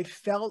before, but it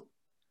felt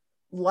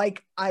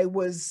like I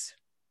was,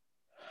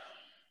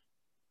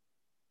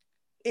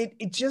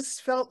 it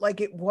just felt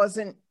like it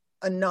wasn't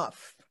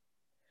enough.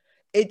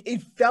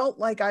 It felt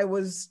like I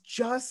was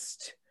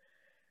just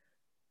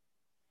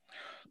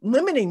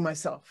limiting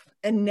myself.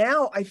 And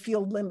now I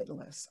feel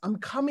limitless. I'm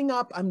coming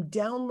up, I'm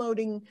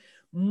downloading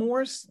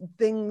more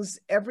things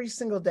every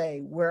single day,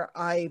 where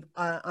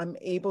I'm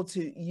able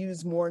to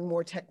use more and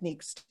more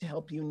techniques to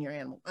help you and your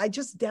animal. I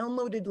just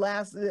downloaded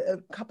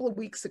a couple of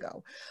weeks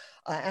ago.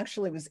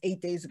 Actually, it was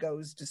 8 days ago. It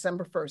was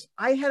December 1st.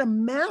 I had a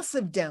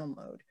massive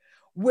download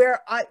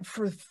where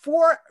for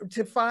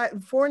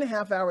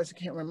 4.5 hours, I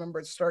can't remember,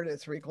 it started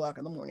at 3 o'clock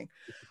in the morning,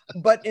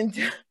 but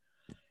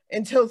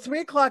until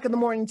 3 o'clock in the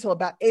morning, until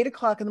about 8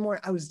 o'clock in the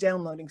morning, I was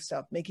downloading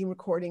stuff, making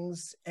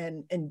recordings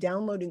and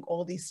downloading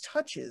all these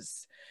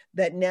touches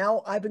that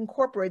now I've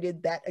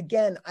incorporated, that,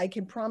 again, I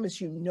can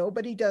promise you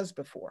nobody does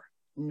before.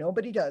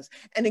 Nobody does.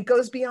 And it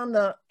goes beyond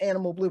the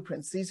animal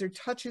blueprints. These are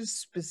touches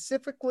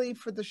specifically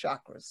for the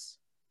chakras,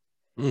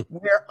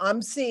 where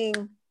I'm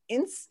seeing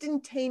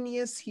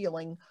instantaneous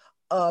healing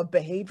of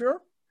behavior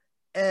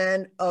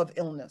and of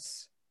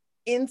illness.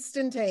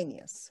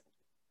 Instantaneous.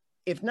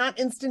 If not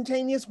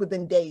instantaneous,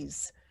 within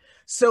days.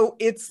 So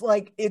it's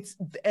like,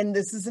 and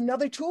this is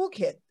another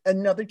toolkit,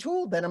 another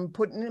tool that I'm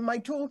putting in my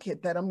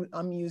toolkit that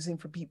I'm using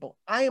for people.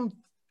 I am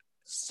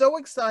so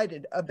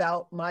excited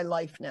about my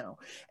life now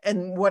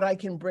and what I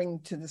can bring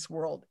to this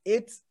world.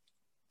 It's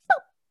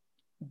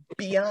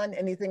beyond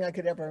anything I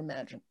could ever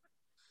imagine.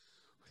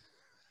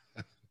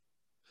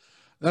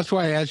 That's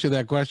why I asked you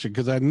that question,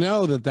 because I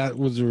know that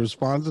was the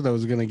response that I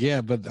was going to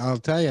get. But I'll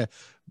tell you,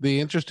 the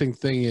interesting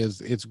thing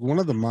is, it's one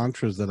of the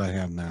mantras that I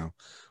have now,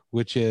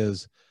 which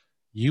is,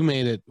 you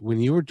made it when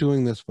you were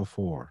doing this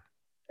before.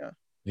 Yeah.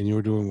 And you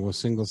were doing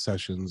single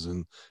sessions,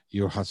 and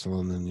you were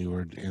hustling, and you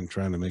were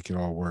trying to make it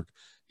all work.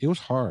 It was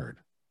hard.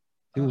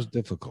 It was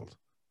difficult.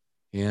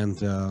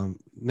 And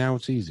now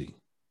it's easy.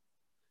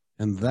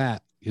 And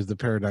that is the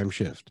paradigm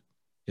shift.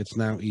 It's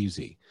now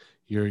easy.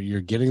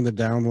 You're getting the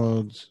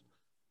downloads.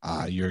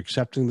 You're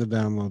accepting the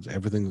downloads.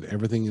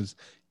 Everything is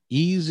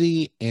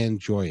easy and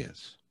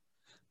joyous.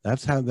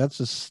 That's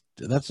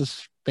a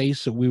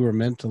space that we were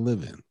meant to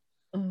live in.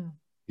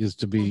 Is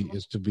to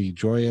be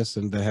joyous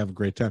and to have a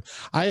great time.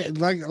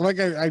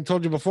 I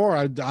told you before,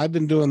 I've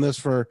been doing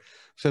this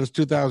since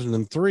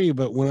 2003,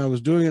 but when I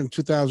was doing it in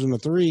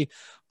 2003,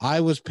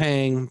 I was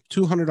paying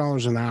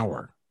 $200 an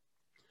hour,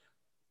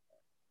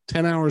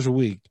 10 hours a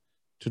week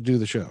to do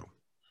the show.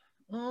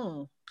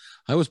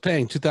 I was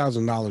paying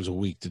 $2,000 a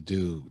week to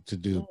do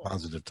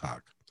Positive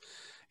Talk.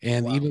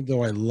 And even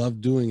though I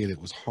loved doing it, it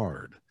was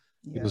hard.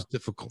 Yeah. It was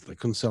difficult. I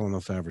couldn't sell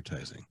enough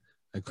advertising.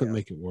 I couldn't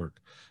make it work.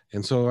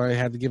 And so I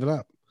had to give it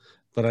up.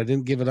 But I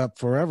didn't give it up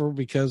forever,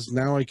 because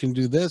now I can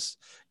do this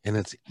and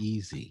it's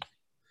easy.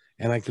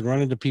 And I can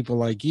run into people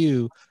like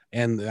you,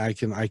 and I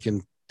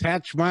can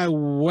attach my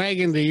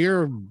wagon to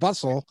your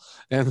bustle,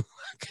 and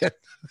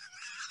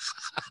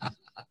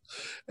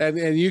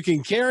and you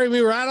can carry me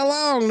right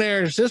along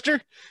there, sister,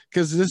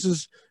 because this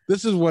is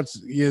what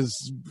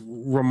is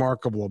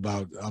remarkable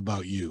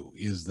about you,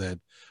 is that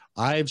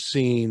I've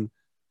seen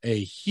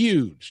a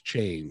huge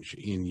change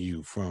in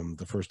you from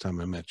the first time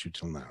I met you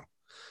till now.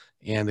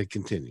 And it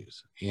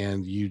continues.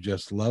 And you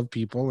just love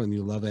people, and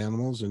you love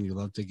animals, and you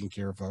love taking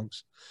care of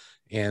folks.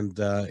 And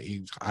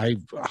I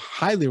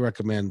highly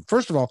recommend,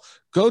 first of all,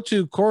 go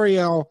to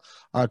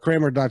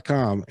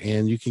CoryelleKramer.com,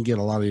 and you can get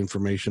a lot of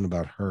information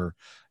about her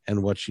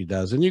and what she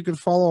does. And you can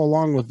follow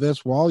along with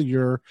this while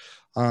you're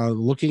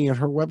looking at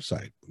her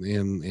website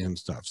and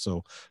stuff.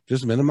 So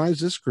just minimize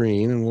the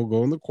screen, and we'll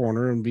go in the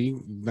corner and be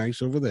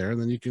nice over there. And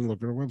then you can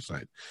look at her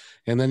website,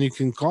 and then you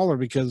can call her,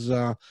 because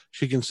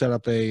she can set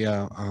up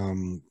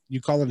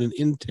you call it an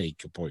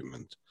intake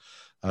appointment.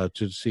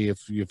 to see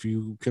if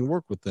you can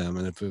work with them,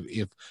 and if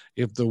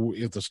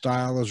the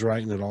style is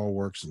right and it all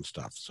works and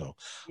stuff. So,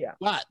 Yeah.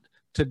 but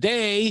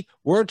today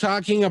we're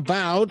talking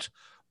about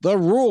the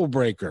rule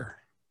breaker.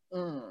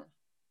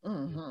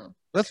 Mm-hmm.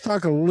 Let's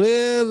talk a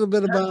little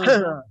bit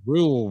about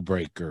rule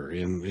breaker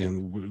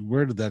and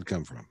where did that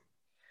come from?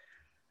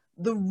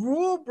 The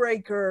rule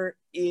breaker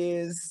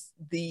is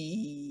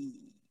the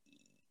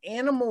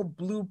animal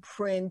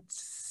blueprint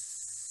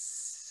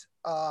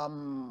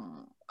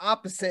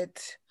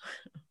opposite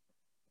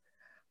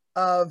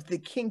of the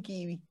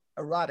kinky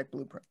erotic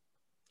blueprint.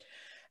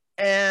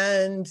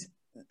 And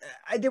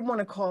I didn't want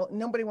to call,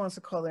 nobody wants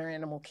to call their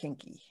animal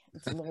kinky.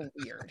 It's a little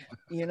weird,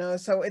 you know?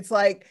 So it's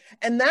like,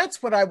 and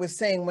that's what I was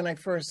saying when I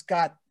first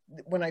got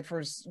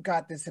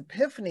this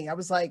epiphany. I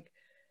was like,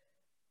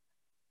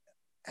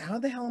 how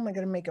the hell am I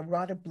going to make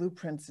erotic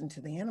blueprints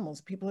into the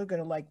animals? People are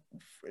going to like,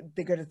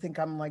 they're going to think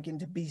I'm like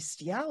into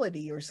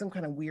bestiality or some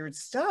kind of weird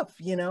stuff,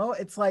 you know?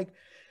 It's like,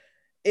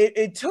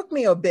 it took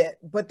me a bit,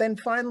 but then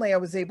finally I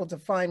was able to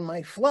find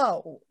my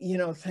flow, you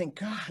know, thank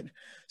God.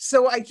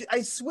 So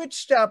I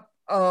switched up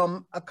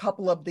a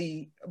couple of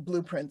the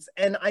blueprints,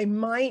 and I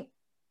might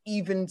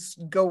even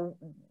go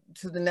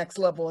to the next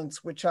level and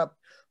switch up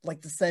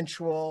like the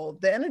sensual.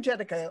 The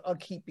energetic I'll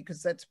keep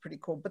because that's pretty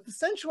cool, but the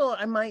sensual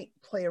I might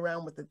play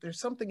around with it.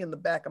 There's something in the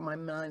back of my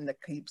mind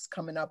that keeps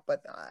coming up,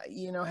 but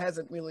you know,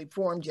 hasn't really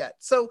formed yet.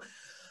 So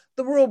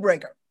the rule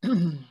breaker.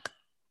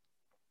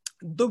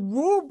 The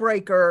rule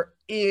breaker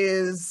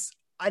is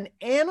an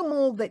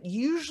animal that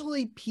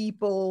usually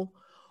people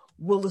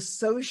will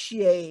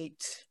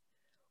associate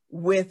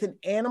with an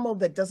animal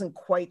that doesn't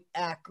quite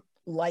act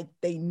like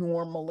they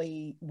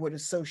normally would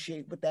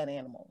associate with that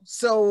animal.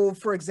 So,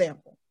 for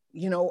example,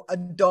 you know, a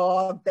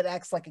dog that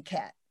acts like a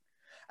cat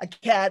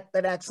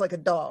that acts like a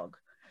dog.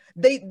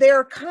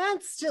 They're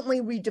constantly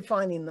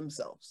redefining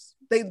themselves.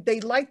 They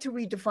like to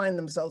redefine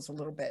themselves a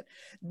little bit.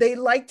 They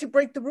like to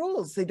break the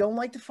rules. They don't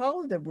like to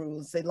follow the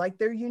rules. They like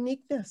their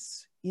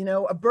uniqueness. You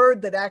know, a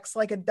bird that acts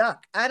like a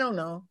duck. I don't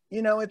know.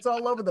 You know, it's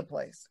all over the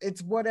place.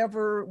 It's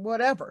whatever.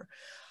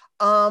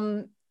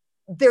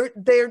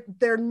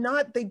 They're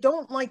not. They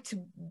don't like to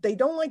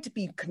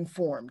be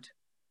conformed.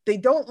 They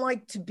don't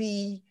like to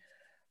be.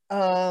 They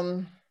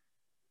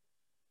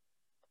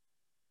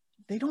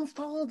don't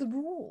follow the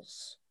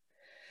rules.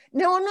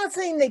 Now, I'm not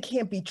saying they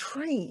can't be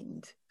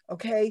trained,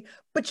 okay?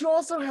 But you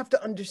also have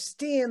to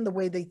understand the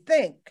way they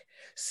think.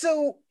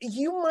 So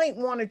you might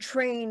want to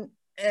train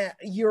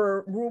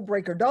your rule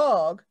breaker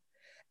dog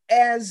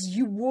as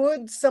you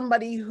would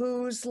somebody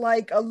who's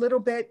like a little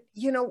bit,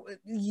 you know,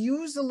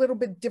 use a little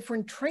bit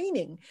different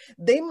training.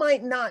 They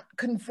might not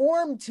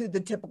conform to the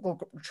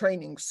typical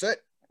training, sit,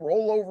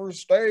 roll over,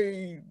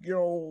 stay, you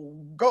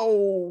know,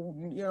 go,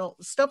 you know,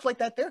 stuff like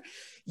that there.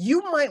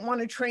 You might want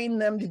to train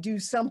them to do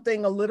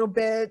something a little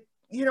bit,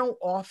 you know,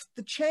 off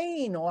the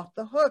chain, off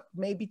the hook,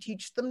 maybe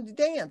teach them to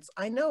dance.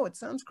 I know it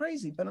sounds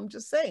crazy, but I'm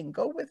just saying,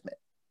 go with it.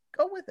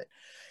 Go with it.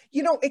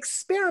 You know,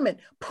 experiment,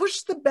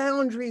 push the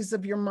boundaries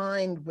of your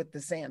mind with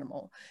this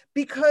animal,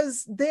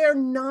 because they're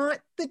not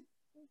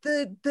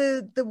they're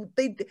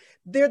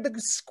the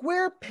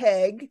square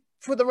peg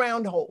for the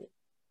round hole.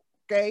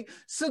 Okay,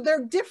 so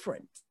they're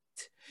different.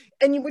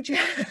 And what you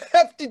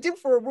have to do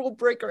for a rule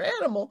breaker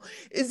animal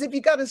is, if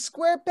you got a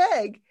square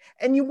peg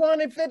and you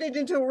want to fit it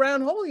into a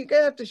round hole, you're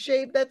gonna have to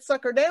shave that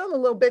sucker down a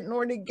little bit in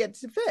order to get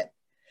to fit.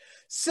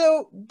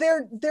 So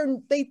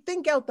they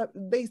think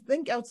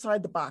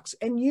outside the box,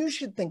 and you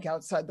should think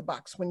outside the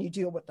box when you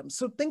deal with them.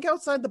 So think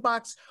outside the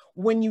box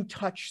when you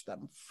touch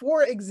them.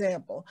 For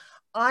example,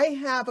 I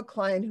have a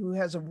client who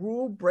has a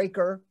rule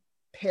breaker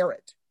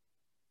parrot.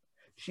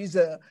 She's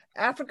a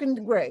African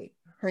gray.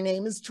 Her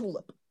name is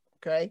Tulip.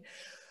 Okay.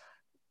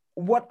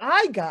 What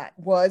I got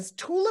was,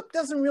 Tulip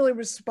doesn't really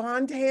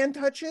respond to hand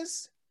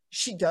touches.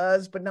 She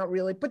does, but not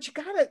really. But you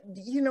gotta,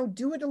 you know,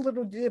 do it a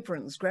little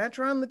different. Scratch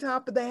her on the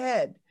top of the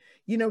head.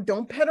 You know,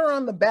 don't pet her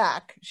on the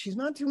back. She's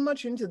not too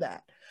much into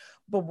that.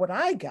 But what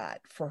I got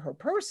for her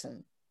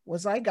person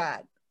was,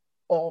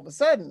 all of a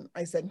sudden,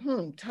 I said,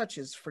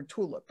 touches for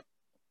Tulip.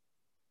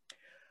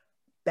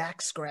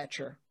 Back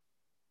scratcher.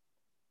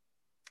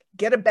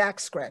 Get a back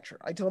scratcher.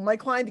 I told my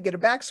client to get a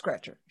back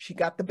scratcher. She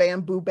got the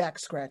bamboo back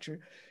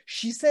scratcher.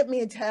 She sent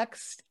me a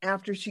text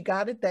after she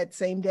got it that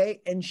same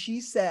day, and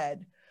she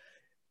said,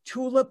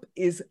 Tulip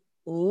is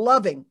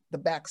loving the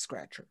back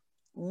scratcher.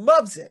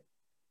 Loves it.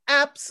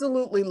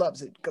 Absolutely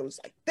loves it. Goes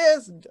like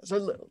this and does a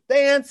little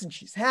dance, and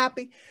she's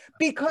happy,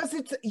 because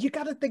you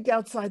got to think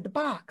outside the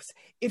box.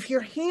 If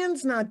your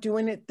hand's not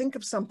doing it, think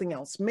of something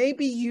else.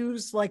 Maybe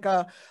use like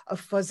a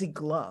fuzzy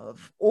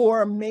glove,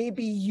 or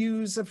maybe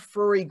use a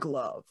furry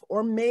glove,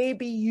 or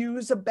maybe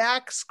use a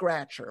back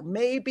scratcher.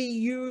 Maybe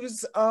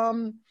use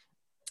a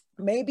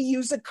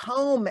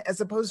comb as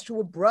opposed to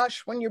a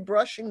brush when you're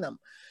brushing them.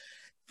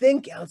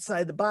 Think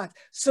outside the box.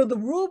 So the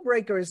rule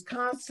breaker is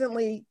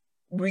constantly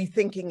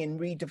rethinking and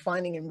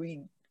redefining and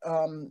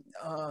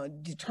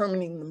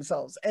determining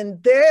themselves,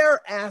 and they're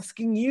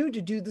asking you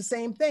to do the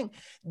same thing.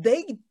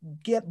 They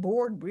get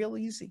bored real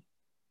easy.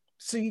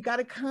 So you got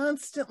to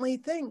constantly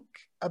think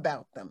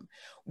about them.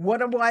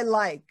 What do I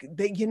like?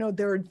 They,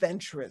 they're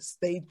adventurous.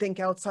 They think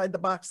outside the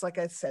box. Like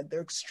I said,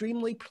 they're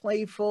extremely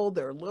playful.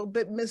 They're a little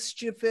bit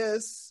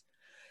mischievous,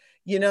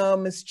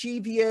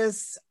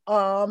 mischievous.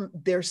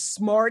 They're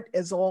smart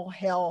as all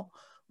hell.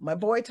 My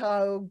boy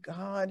Tahoe,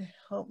 God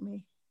help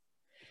me.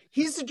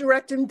 He's a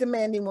direct and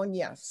demanding one,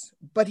 yes,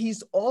 but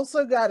he's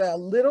also got a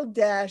little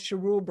dash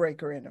of rule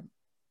breaker in him.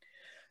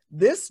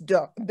 This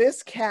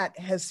cat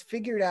has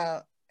figured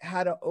out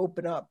how to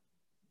open up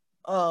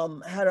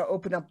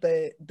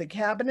the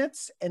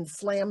cabinets and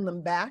slam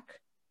them back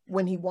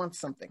when he wants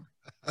something.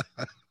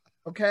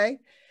 Okay.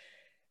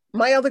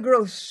 My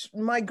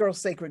girl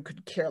Sacred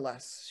could care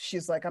less.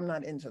 She's like, I'm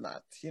not into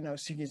that.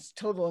 She's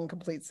total and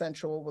complete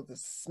sensual with a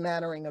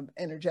smattering of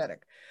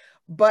energetic.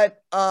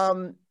 But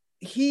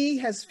he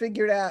has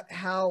figured out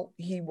how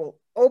he will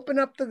open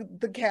up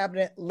the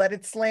cabinet, let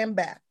it slam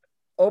back.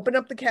 Open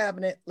up the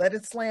cabinet, let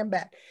it slam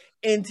back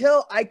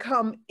until I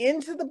come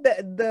into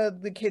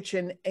the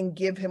kitchen and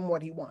give him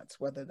what he wants,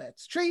 whether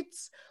that's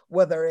treats,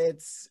 whether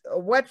it's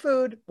wet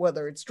food,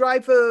 whether it's dry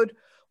food,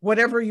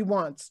 whatever he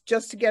wants,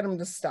 just to get him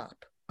to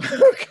stop.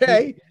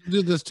 Okay.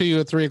 Do this to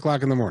you at 3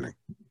 o'clock in the morning.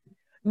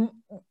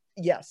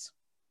 Yes.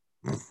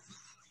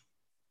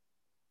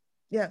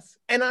 Yes.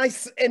 And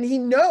he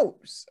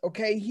knows,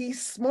 okay?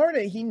 He's smart.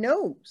 He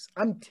knows.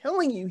 I'm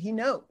telling you, he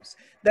knows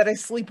that I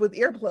sleep with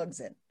earplugs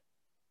in.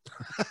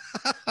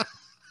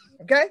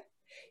 Okay.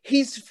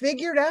 He's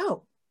figured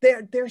out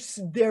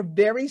they're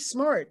very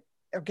smart.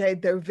 Okay.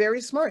 They're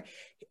very smart.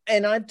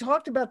 And I've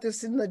talked about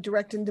this in the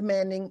direct and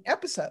demanding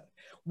episode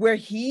where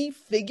he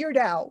figured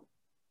out,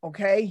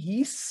 okay,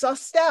 he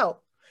sussed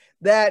out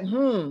that,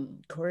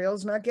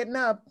 Coryelle's not getting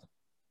up.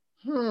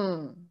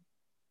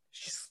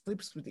 She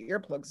sleeps with the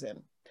earplugs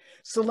in.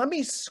 So let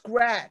me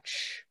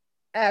scratch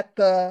at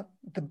the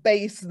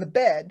base of the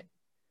bed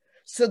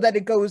so that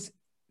it goes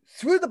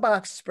through the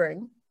box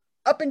spring,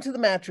 up into the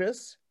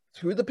mattress,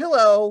 through the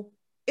pillow,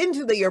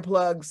 into the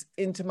earplugs,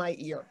 into my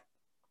ear.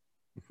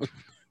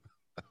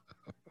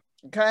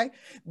 Okay?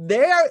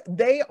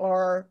 They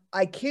are,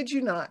 I kid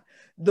you not,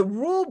 the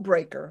rule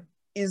breaker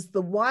is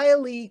the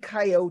Wile E.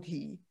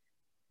 Coyote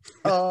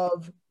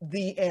of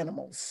the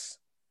animals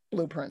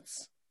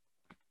blueprints.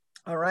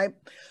 All right.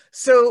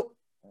 So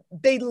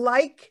they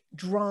like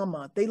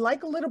drama. They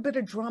like a little bit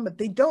of drama.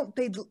 They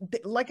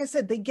like I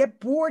said, they get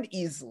bored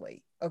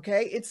easily.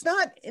 Okay. It's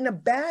not in a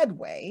bad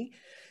way.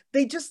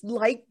 They just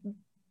like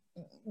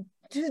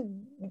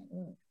to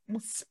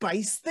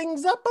spice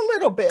things up a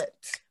little bit.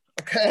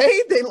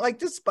 Okay. They like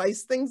to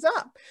spice things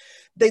up.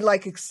 They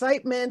like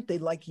excitement. They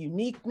like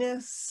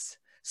uniqueness.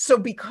 So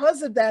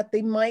because of that,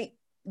 they like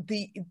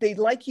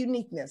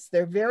uniqueness.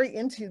 They're very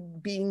into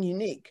being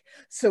unique.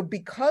 So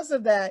because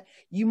of that,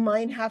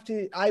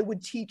 I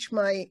would teach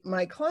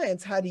my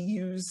clients how to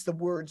use the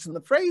words and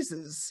the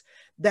phrases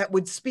that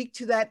would speak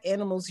to that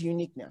animal's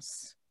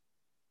uniqueness.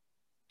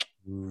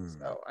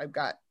 So I've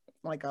got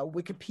like a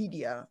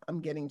Wikipedia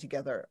I'm getting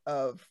together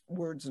of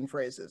words and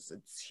phrases.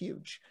 It's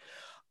huge.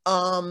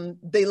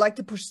 They like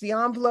to push the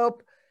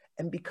envelope.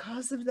 And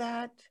because of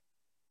that,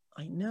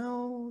 I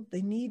know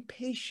they need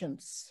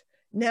patience.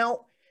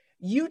 Now,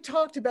 you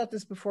talked about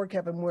this before,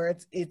 Kevin, where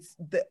it's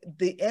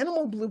the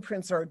animal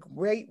blueprints are a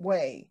great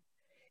way.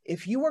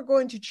 If you are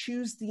going to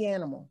choose the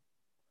animal,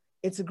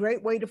 it's a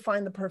great way to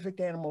find the perfect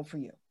animal for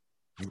you.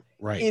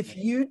 Right. If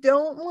you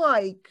don't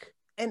like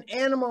an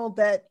animal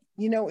that,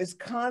 is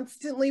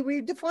constantly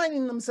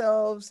redefining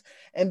themselves,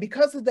 and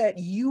because of that,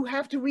 you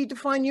have to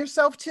redefine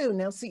yourself too.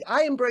 Now, see,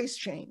 I embrace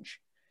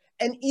change.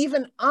 And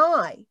even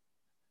I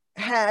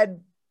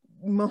had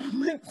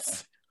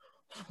moments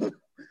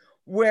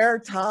where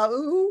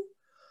Tahoe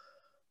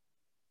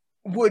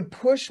would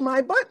push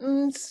my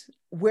buttons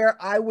where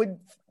I would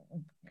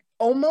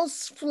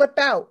almost flip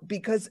out,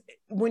 because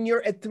when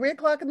you're at 3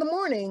 o'clock in the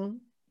morning,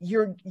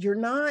 you're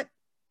not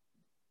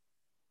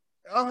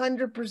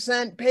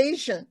 100%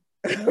 patient.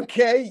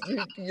 Okay.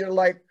 You're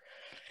like,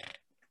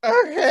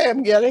 okay,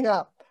 I'm getting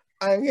up.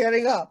 I don't need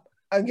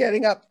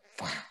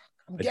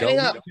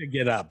to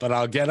get up, but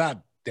I'll get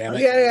up. Damn it.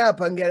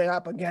 I'm getting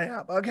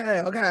up.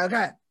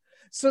 Okay.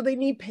 So they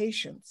need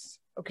patience.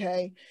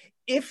 Okay.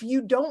 If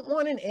you don't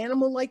want an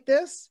animal like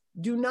this,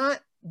 do not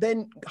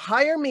then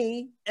hire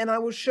me, and I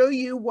will show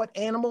you what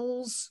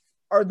animals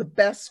are the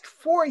best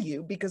for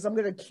you, because I'm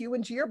going to cue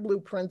into your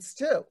blueprints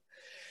too.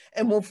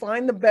 And we'll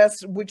find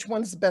which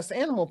one's the best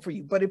animal for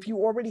you. But if you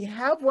already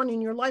have one in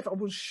your life, I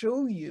will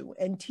show you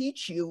and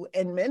teach you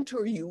and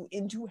mentor you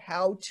into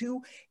how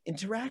to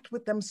interact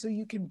with them so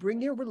you can bring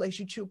your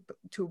relationship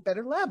to a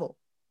better level.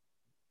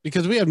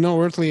 Because we have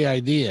no earthly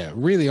idea.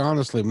 Really,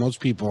 honestly, most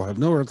people have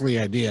no earthly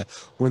idea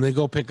when they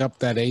go pick up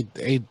that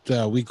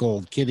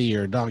eight-week-old kitty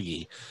or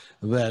doggy,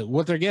 that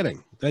what they're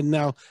getting. And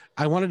now,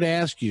 I wanted to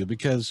ask you,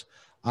 because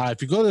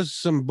if you go to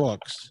some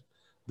books,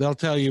 they'll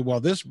tell you,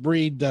 well, this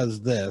breed does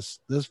this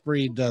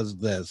breed does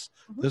this,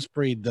 this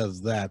breed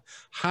does that.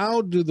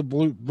 How do the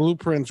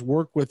blueprints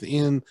work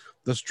within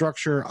the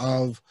structure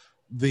of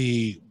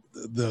the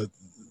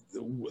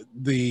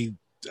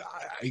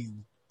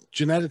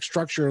genetic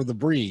structure of the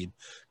breed,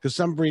 because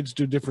some breeds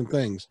do different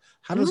things.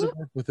 How does it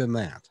work within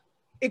that?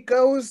 It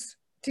goes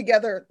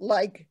together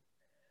like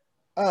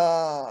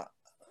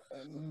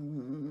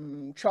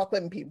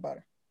chocolate and peanut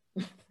butter.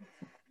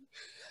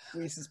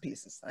 Reese's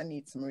Pieces. I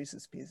need some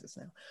Reese's Pieces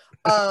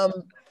now.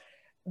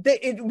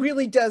 It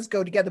really does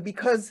go together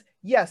because,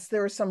 yes,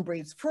 there are some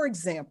breeds. For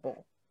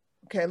example,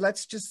 okay,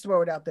 let's just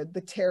throw it out there.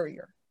 The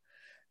terrier.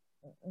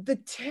 The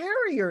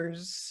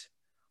terriers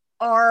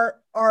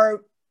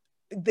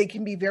they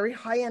can be very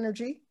high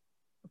energy,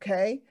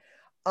 okay?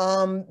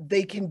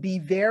 They can be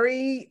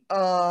very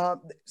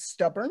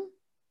stubborn.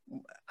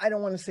 I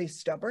don't want to say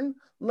stubborn.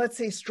 Let's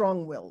say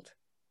strong-willed,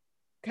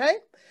 okay?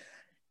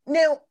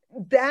 Now,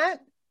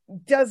 that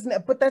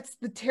doesn't, but that's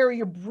the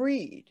terrier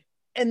breed.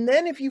 And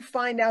then if you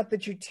find out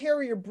that your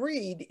terrier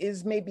breed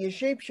is maybe a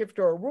shapeshifter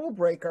or a rule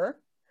breaker,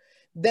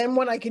 then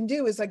what I can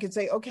do is I can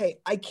say, okay,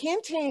 I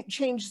can't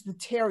change the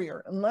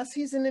terrier unless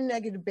he's in a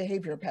negative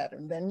behavior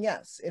pattern. Then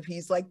yes, if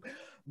he's like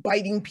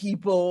biting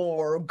people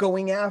or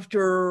going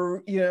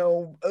after,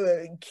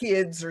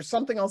 kids or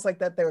something else like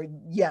that,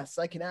 yes,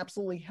 I can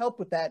absolutely help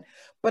with that.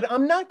 But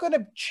I'm not going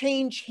to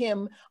change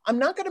him. I'm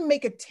not going to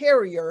make a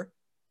terrier,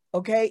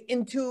 okay,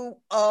 into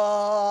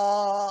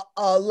a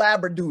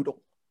labradoodle.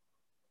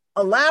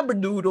 A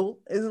labradoodle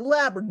is a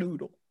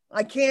labradoodle.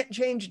 I can't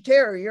change a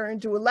terrier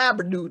into a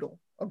labradoodle.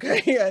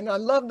 Okay, and I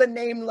love the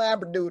name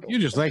labradoodle. You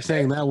just like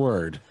saying that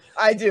word.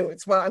 I do.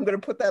 It's why I'm going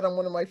to put that on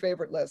one of my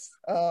favorite lists.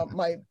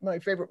 My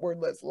favorite word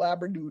list,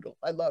 labradoodle.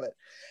 I love it.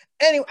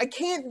 Anyway, I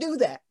can't do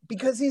that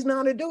because he's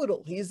not a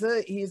doodle. He's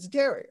a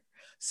terrier.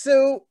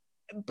 So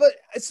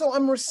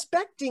I'm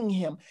respecting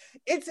him.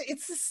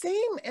 It's the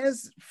same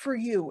as for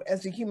you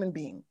as a human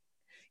being.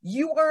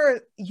 You are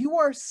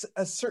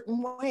a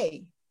certain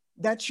way.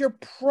 That's your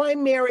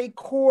primary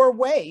core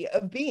way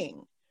of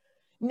being.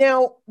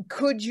 Now,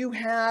 could you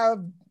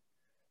have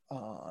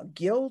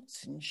guilt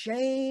and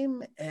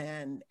shame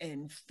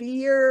and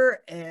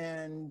fear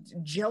and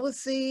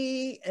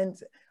jealousy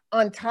and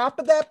on top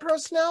of that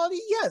personality?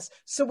 Yes.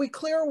 So we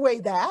clear away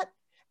that,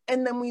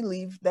 and then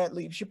that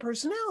leaves your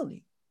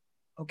personality.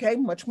 Okay,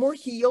 much more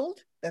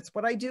healed. That's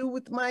what I do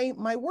with my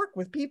work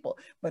with people.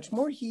 Much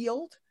more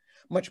healed,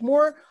 much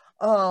more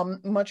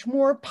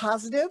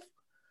positive.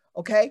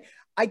 Okay,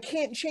 I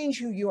can't change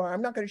who you are.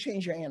 I'm not going to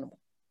change your animal.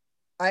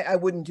 I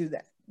wouldn't do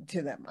that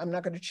to them. I'm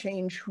not going to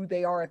change who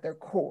they are at their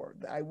core.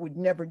 I would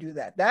never do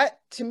that. That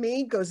to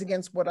me goes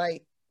against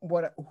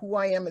who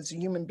I am as a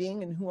human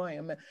being and who I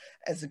am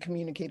as a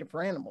communicator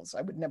for animals.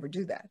 I would never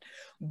do that.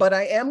 But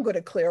I am going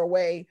to clear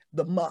away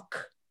the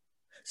muck.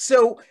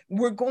 So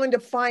we're going to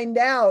find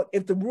out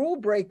if the rule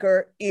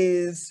breaker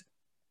is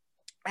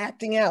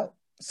acting out.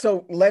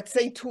 So let's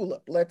say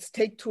Tulip. Let's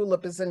take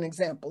Tulip as an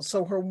example.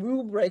 So her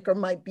rule breaker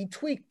might be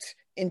tweaked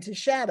into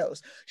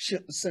shadows.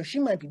 So she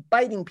might be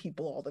biting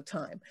people all the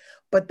time.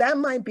 But that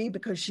might be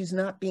because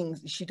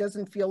she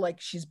doesn't feel like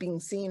she's being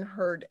seen,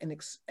 heard,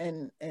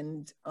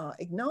 and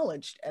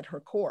acknowledged at her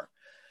core.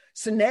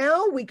 So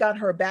now we got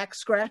her a back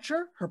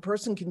scratcher. Her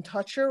person can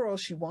touch her all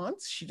she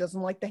wants. She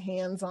doesn't like the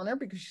hands on her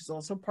because she's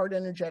also part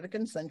energetic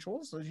and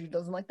sensual. So she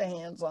doesn't like the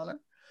hands on her.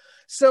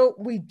 So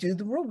we do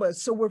the rule.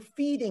 So we're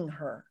feeding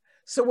her.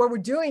 So what we're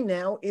doing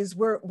now is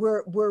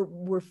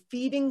we're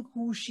feeding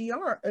who she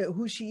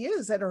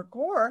is at her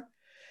core.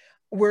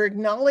 We're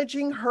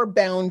acknowledging her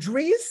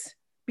boundaries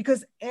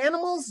because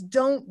animals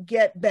don't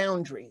get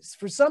boundaries.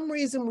 For some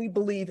reason, we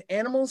believe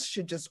animals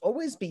should just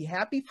always be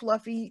happy,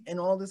 fluffy, and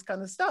all this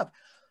kind of stuff.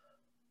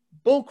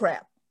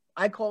 Bullcrap.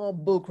 I call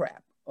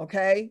bullcrap.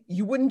 Okay.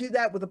 You wouldn't do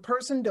that with a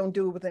person. Don't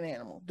do it with an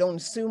animal. Don't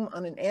assume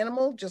on an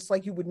animal, just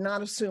like you would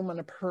not assume on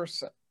a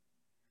person.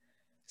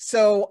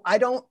 So I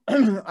don't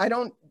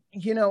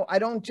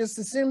just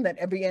assume that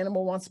every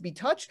animal wants to be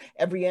touched.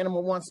 Every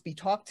animal wants to be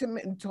talk to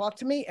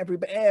me. Every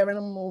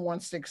animal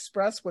wants to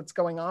express what's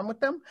going on with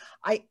them.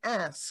 I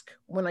ask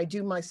when I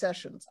do my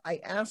sessions, I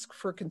ask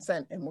for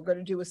consent, and we're going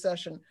to do a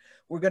session.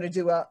 We're going to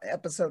do an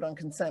episode on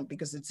consent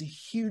because it's a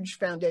huge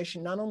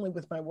foundation, not only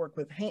with my work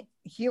with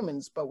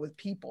humans, but with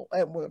people,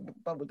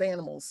 but with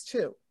animals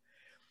too.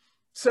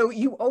 So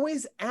you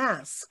always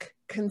ask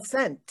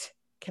consent.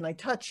 Can I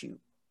touch you?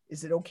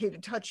 Is it okay to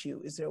touch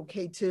you? Is it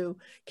okay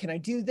can I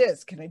do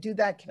this? Can I do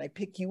that? Can I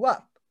pick you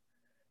up?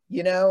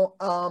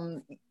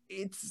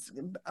 It's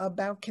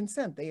about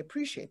consent. They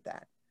appreciate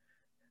that.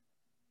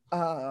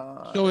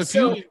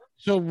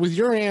 So with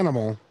your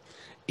animal,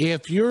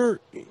 if you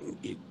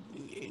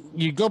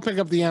go pick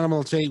up the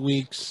animal, it's 8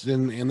 weeks,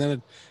 and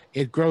then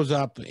it grows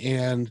up,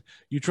 and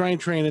you try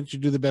and train it, you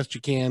do the best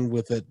you can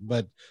with it,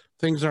 but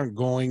things aren't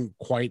going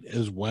quite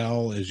as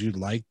well as you'd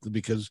like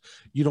because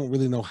you don't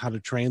really know how to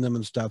train them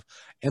and stuff.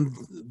 And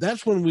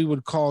that's when we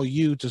would call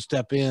you to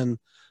step in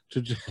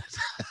to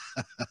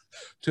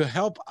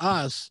help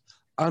us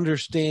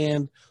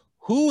understand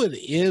who it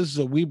is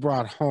that we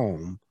brought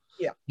home,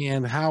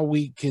 and how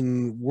we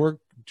can work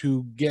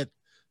to get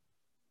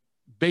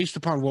based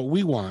upon what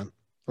we want.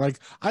 Like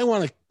I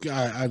want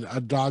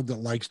a dog that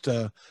likes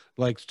to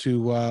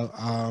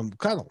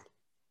cuddle.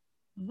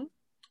 Mm-hmm.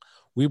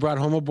 We brought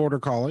home a border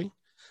collie.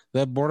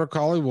 That border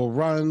collie will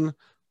run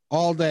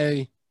all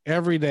day,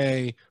 every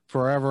day,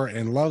 forever,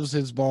 and loves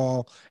his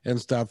ball and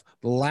stuff.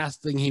 The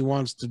last thing he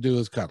wants to do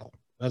is cuddle.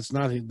 That's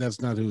not who he is.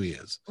 That's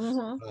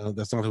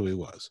not who he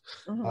was.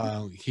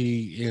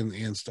 He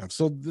and stuff.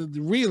 So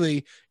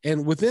really,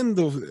 and within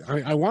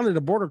I wanted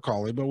a border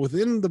collie, but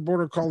within the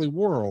border collie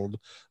world,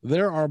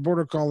 there are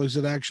border collies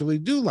that actually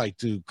do like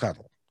to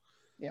cuddle,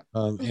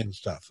 and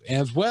stuff,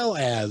 as well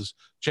as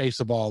chase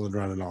the ball and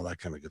run and all that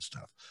kind of good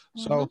stuff.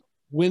 So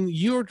when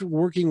you're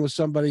working with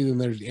somebody,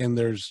 and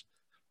there's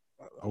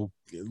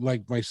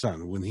like my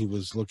son, when he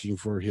was looking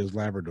for his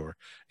Labrador,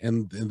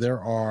 and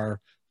there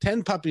are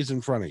 10 puppies in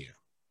front of you.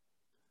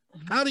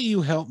 How do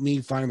you help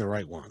me find the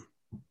right one?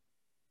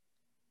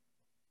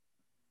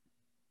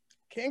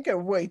 Can't give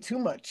away too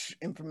much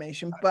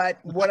information, but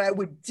what I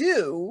would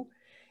do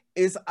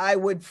is I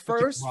would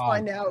first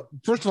find out.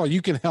 First of all,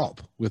 you can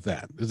help with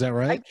that. Is that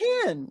right? I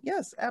can.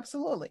 Yes,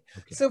 absolutely.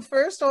 Okay. So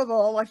first of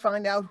all, I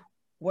find out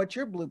what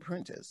your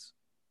blueprint is.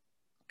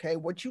 Okay.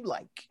 What you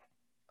like.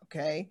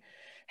 Okay.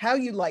 How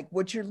you like,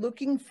 what you're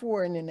looking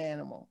for in an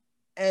animal.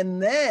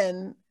 And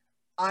then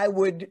I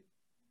would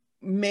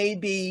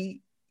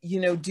maybe,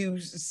 do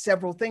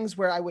several things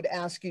where I would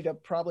ask you to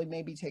probably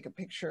maybe take a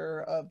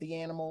picture of the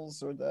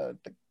animals or the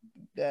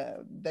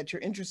that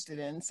you're interested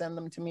in, send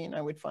them to me, and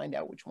I would find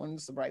out which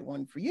one's the right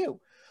one for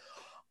you.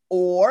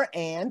 Or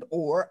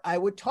I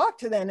would talk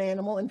to that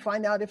animal and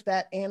find out if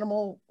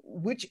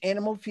which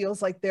animal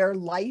feels like their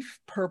life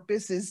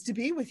purpose is to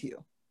be with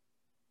you.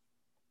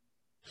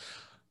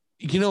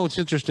 It's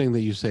interesting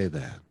that you say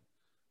that,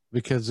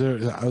 because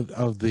I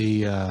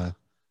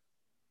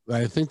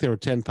think there were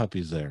 10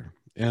 puppies there.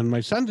 And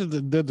my son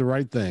did the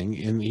right thing,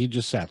 and he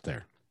just sat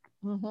there,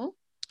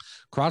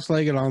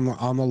 cross-legged on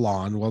the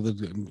lawn while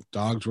the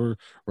dogs were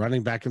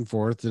running back and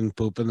forth and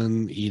pooping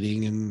and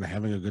eating and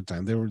having a good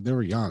time. They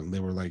were young;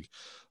 they were like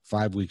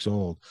 5 weeks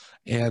old,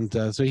 and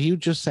so he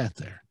just sat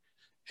there.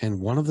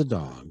 And one of the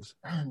dogs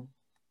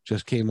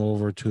just came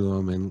over to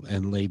him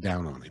and laid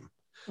down on him,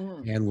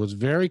 and was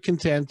very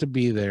content to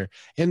be there.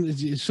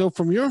 And so,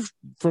 from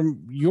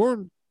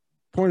your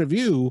point of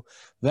view,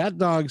 that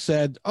dog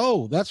said,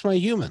 "Oh, that's my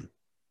human."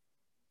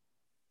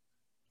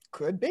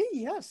 Could be,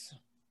 yes.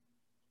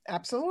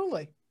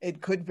 Absolutely.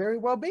 It could very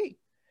well be.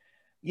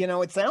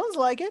 It sounds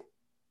like it.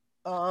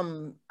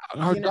 Are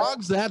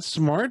dogs that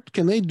smart?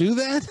 Can they do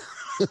that?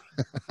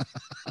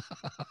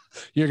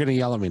 You're going to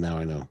yell at me now,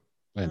 I know.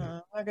 I'm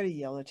not going to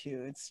yell at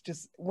you. It's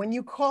just when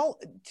you call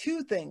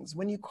two things.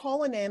 When you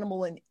call an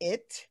animal an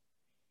it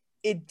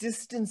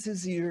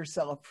distances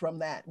yourself from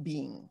that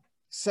being.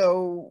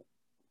 So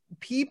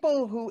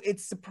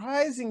it's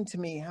surprising to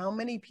me how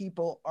many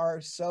people are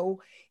so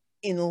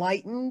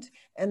enlightened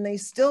and they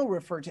still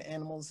refer to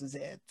animals as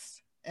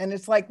its. And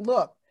it's like,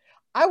 look,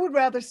 I would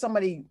rather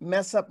somebody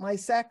mess up my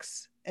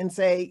sex and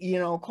say,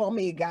 call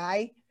me a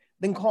guy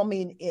than call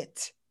me an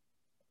it.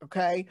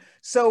 Okay.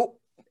 So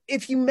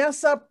if you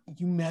mess up,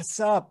 you mess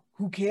up.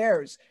 Who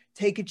cares?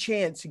 Take a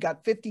chance. You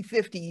got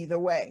 50-50 either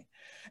way.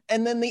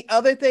 And then the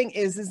other thing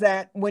is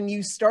that when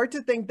you start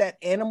to think that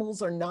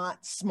animals are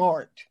not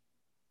smart,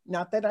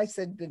 not that I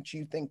said that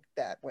you think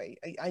that way.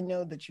 I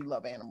know that you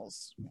love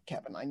animals,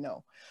 Kevin, I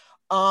know.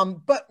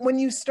 But when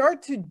you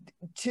start to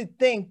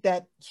think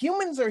that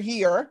humans are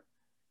here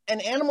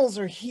and animals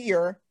are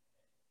here,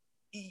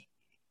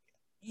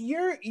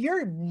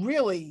 you're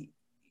really,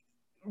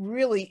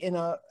 really in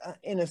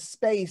a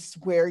space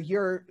where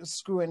you're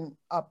screwing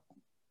up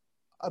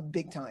a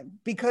big time,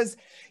 because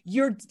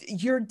you're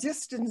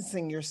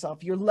distancing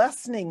yourself, you're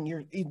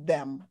lessening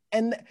them,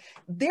 and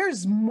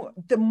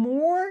the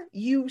more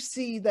you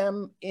see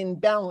them in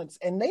balance,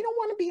 and they don't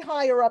want to be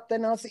higher up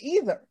than us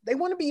either. They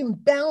want to be in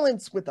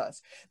balance with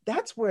us.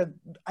 That's where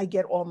I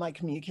get all my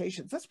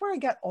communications. That's where I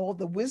got all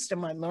the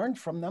wisdom I learned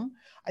from them.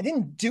 I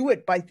didn't do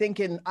it by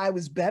thinking I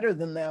was better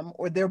than them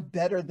or they're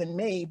better than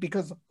me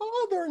because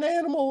they're an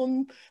animal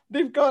and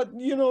they've got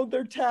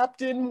they're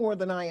tapped in more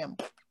than I am.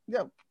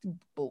 Yeah.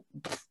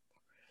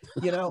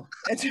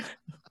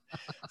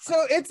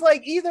 So it's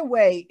like either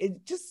way,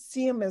 just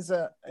see him as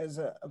a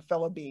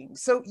fellow being.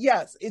 So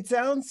yes, it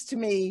sounds to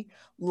me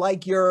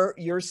like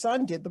your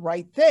son did the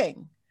right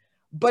thing.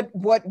 But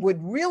what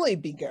would really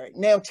be great,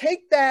 now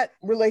take that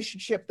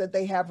relationship that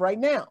they have right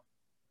now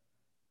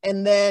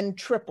and then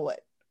triple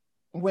it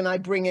when I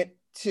bring it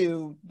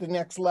to the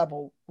next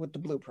level with the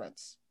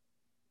blueprints.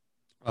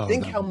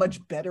 Think how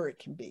much better it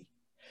can be.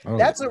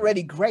 That's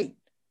already great.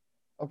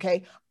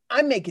 Okay.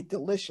 I make it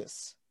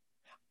delicious.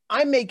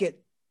 I make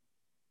it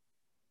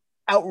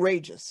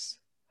outrageous.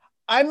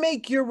 I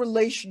make your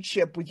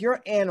relationship with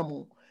your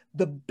animal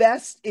the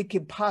best it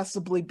could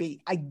possibly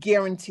be. I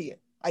guarantee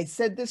it. I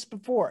said this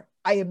before.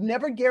 I have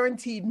never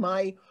guaranteed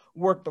my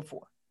work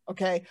before.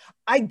 Okay.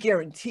 I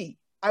guarantee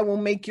I will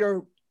make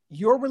your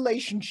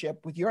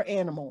relationship with your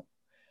animal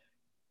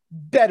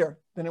better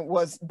than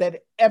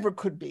it ever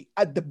could be.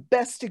 The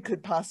best it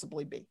could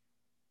possibly be.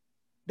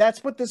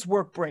 That's what this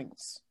work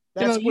brings.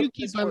 That's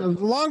the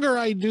longer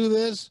I do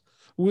this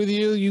with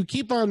you, you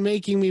keep on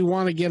making me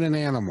want to get an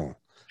animal.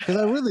 because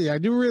I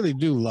really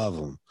do love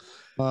them,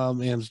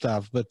 and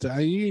stuff. But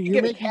you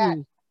get a make cat.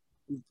 me.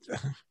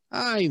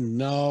 I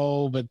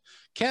know, but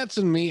cats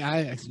and me,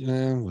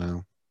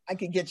 well. I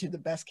could get you the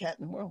best cat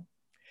in the world.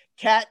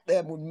 Cat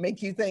that would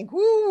make you think,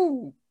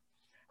 whoo,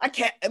 a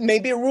cat,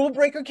 maybe a rule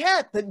breaker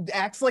cat that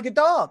acts like a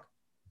dog.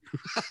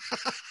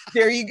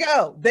 There you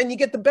go. Then you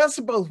get the best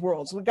of both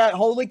worlds. We got,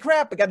 holy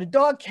crap, I got a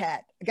dog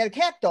cat. I got a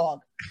cat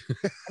dog.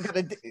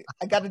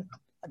 I got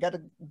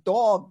a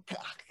dog.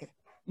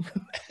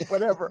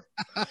 Whatever.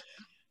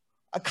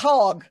 A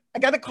cog. I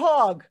got a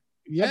cog.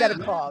 Yeah. I got a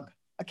cog.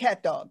 A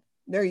cat dog.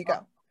 There you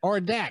go. Or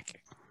a DAC.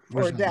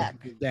 Or a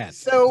DAC.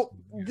 So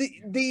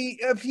the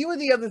a few of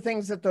the other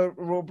things that the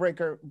rule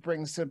breaker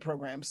brings to the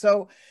program.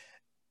 So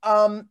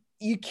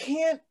you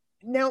can't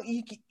now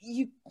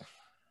you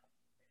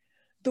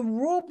the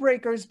rule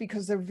breakers,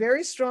 because they're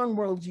very strong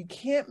worlds, you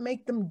can't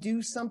make them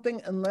do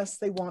something unless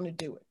they want to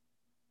do it.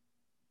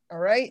 All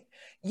right.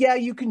 Yeah,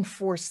 you can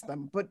force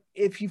them, but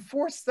if you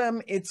force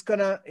them,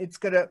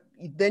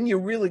 then you're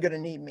really gonna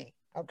need me.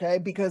 Okay,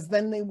 because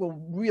then they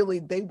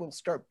will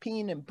start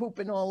peeing and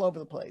pooping all over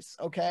the place.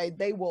 Okay,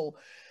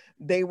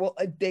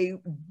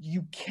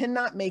 you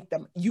cannot make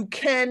them. You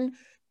can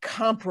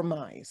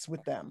compromise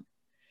with them,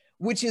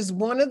 which is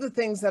one of the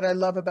things that I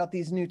love about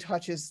these new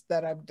touches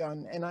that I've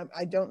done. And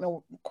I don't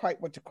know quite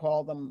what to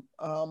call them.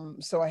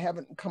 So I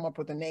haven't come up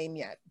with a name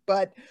yet,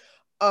 but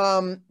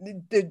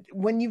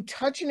when you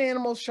touch an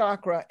animal's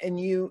chakra and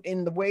you,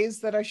 in the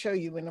ways that I show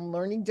you, and I'm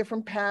learning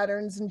different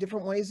patterns and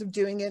different ways of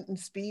doing it and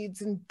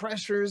speeds and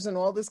pressures and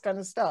all this kind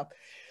of stuff.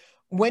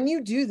 When you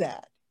do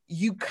that,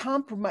 you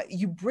compromise,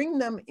 you bring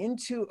them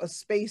into a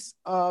space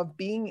of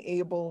being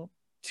able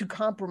to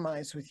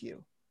compromise with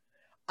you.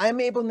 I'm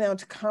able now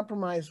to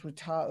compromise with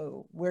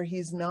Tao, where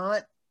he's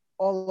not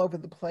all over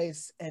the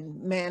place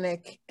and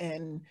manic,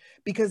 and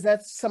because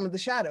that's some of the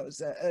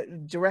shadows.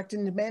 Direct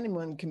and demanding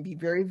one can be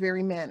very,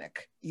 very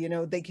manic. You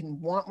know, they can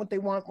want what they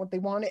want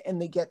it,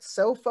 and they get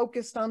so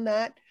focused on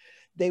that,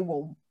 they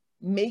will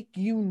make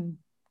you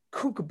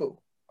kookaboo.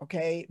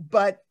 Okay,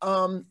 but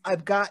I'm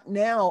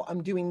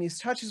doing these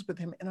touches with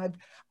him, and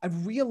I've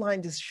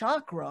realigned his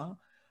chakra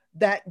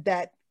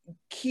that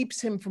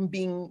keeps him from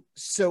being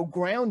so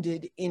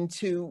grounded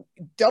into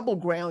double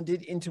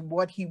grounded into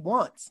what he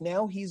wants.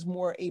 Now he's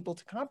more able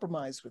to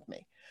compromise with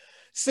me.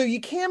 So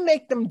you can't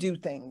make them do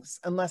things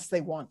unless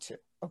they want to.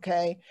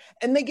 Okay.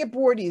 And they get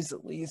bored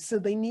easily. So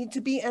they need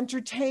to be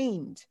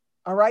entertained.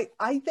 All right.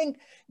 I think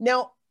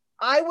now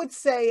I would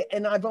say,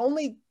 and I've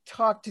only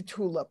talked to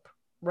Tulip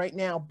right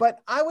now, but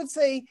I would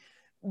say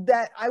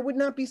that I would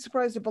not be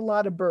surprised if a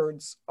lot of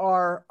birds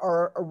are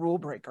a rule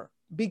breaker,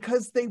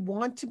 because they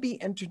want to be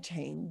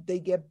entertained. They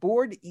get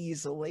bored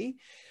easily.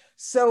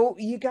 So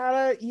you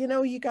gotta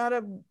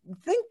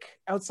think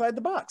outside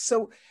the box.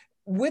 So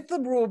with the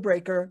rule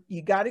breaker,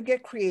 you got to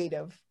get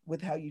creative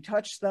with how you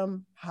touch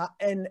them,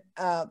 and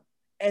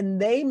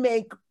they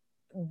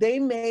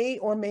may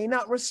or may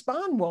not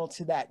respond well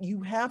to that.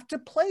 You have to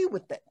play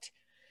with it.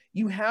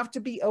 You have to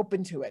be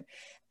open to it.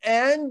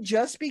 And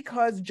just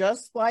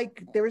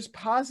like there's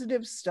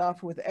positive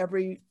stuff with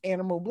every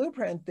animal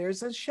blueprint,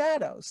 there's a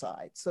shadow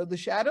side. So the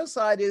shadow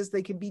side is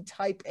they can be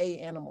type A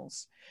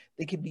animals.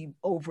 They can be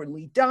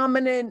overly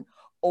dominant,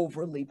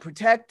 overly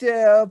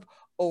protective,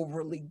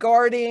 overly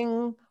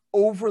guarding,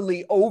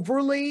 overly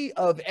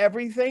of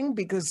everything,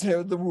 because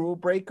they're the rule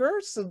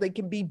breakers. So they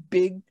can be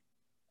big.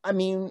 I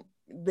mean,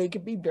 they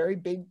could be very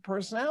big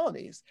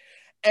personalities,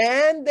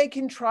 and they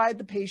can try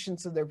the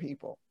patience of their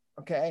people.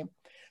 Okay.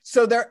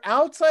 So their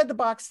outside the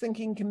box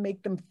thinking can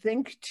make them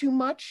think too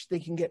much. They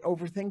can get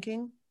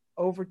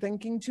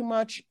overthinking too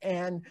much.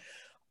 And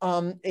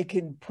it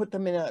can put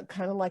them in a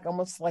kind of like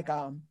almost like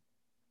a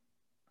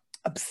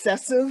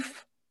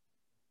obsessive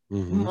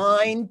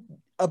mind,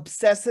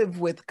 obsessive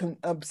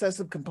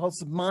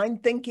compulsive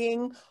mind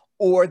thinking,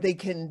 or they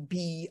can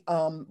be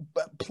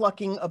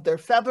plucking of their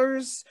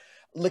feathers,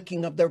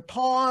 licking of their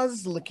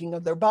paws, licking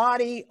of their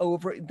body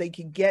over. They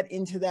can get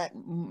into that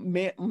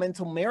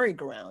mental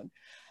merry-go-round.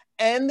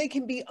 And they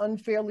can be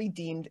unfairly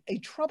deemed a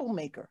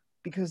troublemaker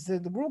because they're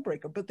the rule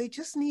breaker, but they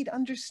just need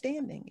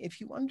understanding.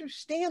 If you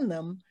understand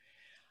them,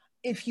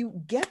 if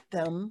you get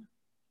them,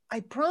 I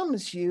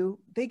promise you,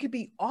 they could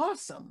be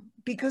awesome,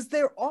 because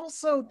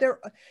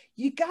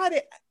you got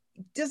it.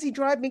 Does he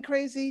drive me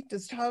crazy?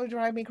 Does Tyler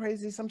drive me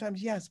crazy?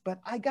 Sometimes, yes, but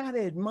I got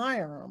to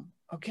admire him.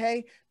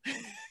 Okay.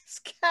 This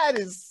cat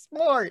is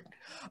smart.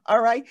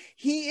 All right.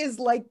 He is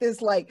like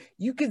this, like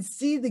you can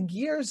see the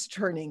gears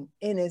turning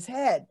in his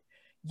head.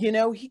 You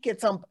know, he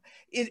gets on,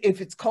 if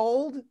it's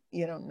cold,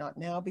 not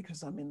now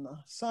because I'm in the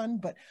sun,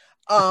 but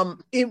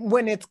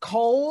when it's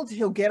cold,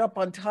 he'll get up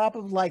on top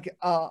of like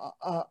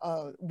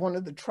one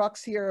of the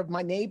trucks here of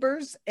my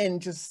neighbors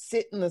and just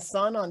sit in the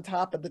sun on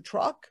top of the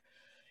truck,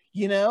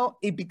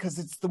 because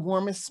it's the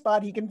warmest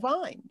spot he can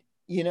find,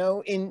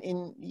 yeah,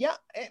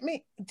 I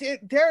mean,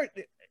 they're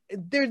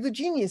the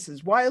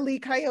geniuses. Wile E.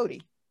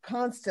 Coyote,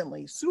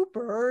 constantly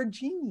super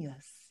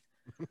genius.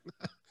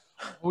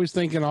 Always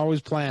thinking, always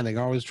planning,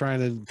 always trying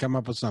to come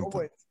up with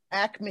something.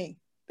 Acme.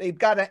 They've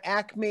got an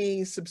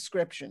Acme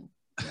subscription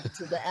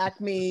to the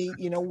Acme,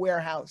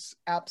 warehouse.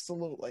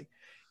 Absolutely.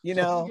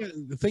 So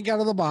think out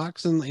of the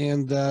box, and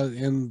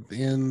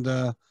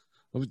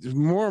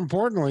more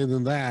importantly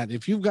than that,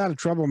 if you've got a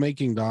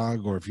troublemaking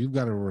dog, or if you've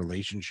got a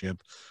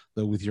relationship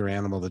with your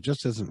animal that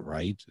just isn't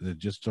right, that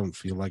just don't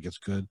feel like it's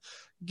good,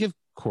 give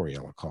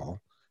Coryelle a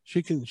call.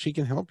 She can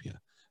help you.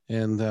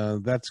 And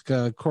that's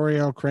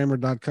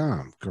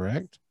CoryelleKramer.com,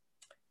 correct?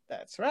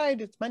 That's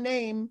right. It's my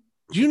name.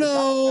 You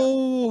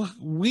know,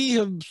 we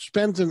have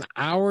spent an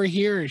hour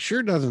here. It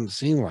sure doesn't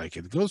seem like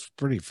it. It goes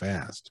pretty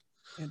fast.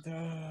 It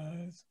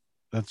does.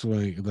 That's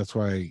why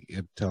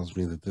it tells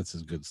me that this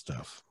is good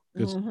stuff.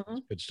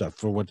 Good stuff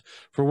for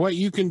what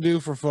you can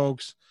do for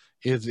folks.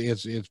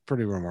 It's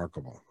pretty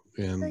remarkable.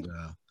 And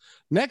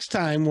next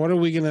time, what are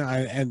we gonna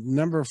at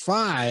number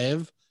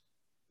 5?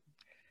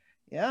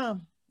 Yeah,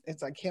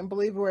 I can't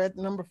believe we're at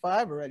number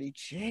 5 already.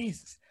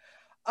 Jesus.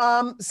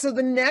 So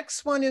the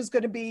next one is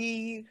going to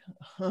be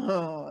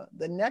the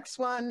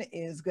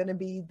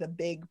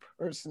big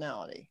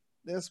personality.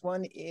 This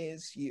one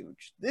is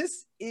huge.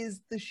 This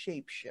is the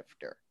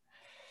shapeshifter.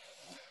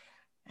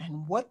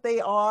 And what they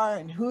are,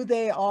 and who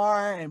they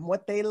are, and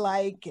what they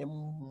like, and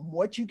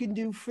what you can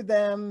do for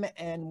them,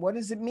 and what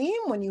does it mean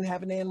when you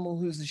have an animal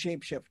who's a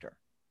shapeshifter?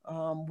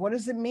 What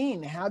does it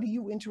mean? How do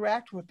you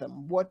interact with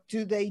them? What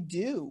do they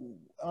do?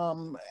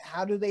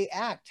 How do they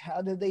act?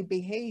 How do they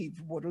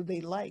behave? What do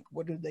they like?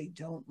 What do they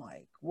don't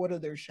like? What are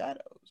their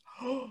shadows?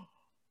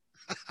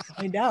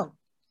 Find out.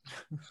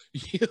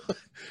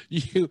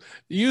 You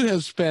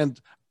have spent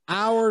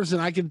hours,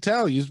 and I can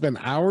tell you spend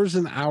hours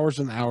and hours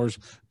and hours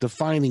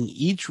defining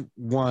each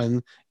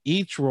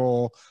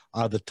role,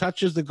 the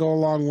touches that go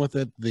along with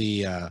it,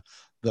 the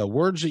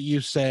words that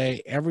you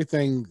say,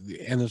 everything,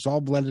 and it's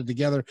all blended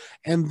together.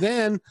 And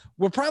then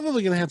we're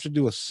probably going to have to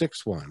do a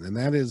 6th one, and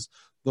that is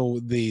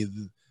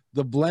the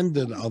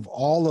blended of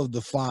all of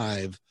the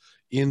 5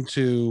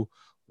 into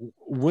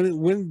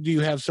when do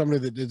you have somebody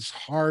that it's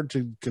hard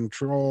to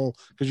control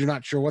because you're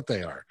not sure what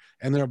they are,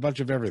 and they're a bunch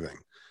of everything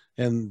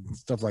and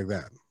stuff like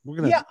that.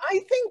 I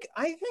think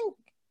I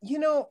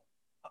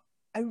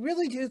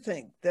really do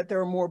think that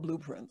there are more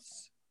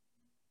blueprints,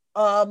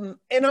 and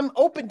I'm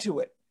open to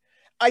it.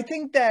 I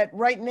think that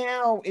right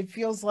now it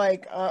feels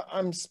like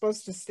I'm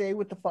supposed to stay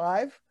with the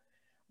 5,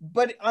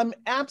 but I'm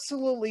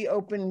absolutely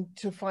open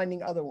to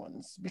finding other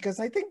ones, because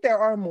I think there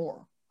are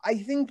more. I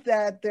think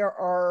that there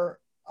are,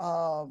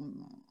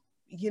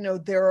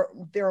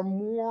 there are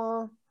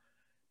more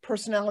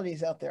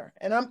personalities out there,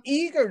 and I'm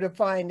eager to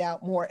find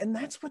out more. And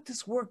that's what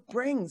this work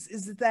brings,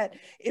 is that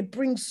it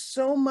brings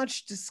so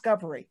much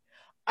discovery.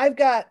 I'm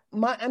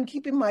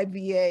keeping my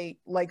VA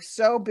like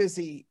so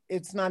busy,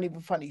 it's not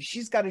even funny.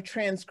 She's got to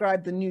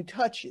transcribe the new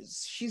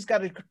touches. She's got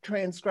to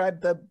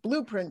transcribe the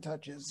blueprint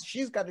touches.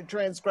 She's got to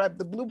transcribe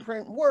the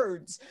blueprint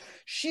words.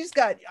 She's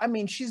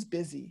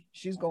busy.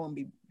 She's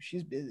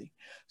busy.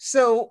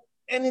 So,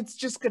 and it's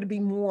just going to be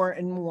more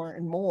and more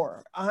and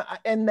more.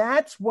 And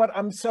that's what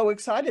I'm so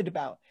excited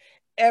about.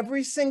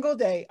 Every single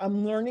day,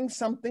 I'm learning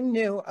something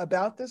new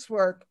about this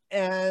work,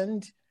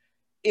 and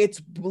it's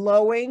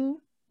blowing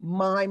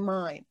my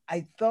mind.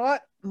 I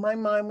thought my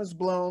mind was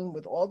blown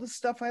with all the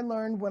stuff I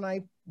learned when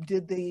I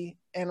did the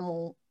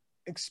animal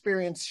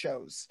experience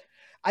shows.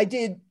 I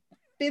did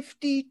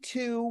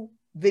 52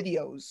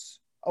 videos.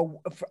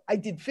 I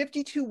did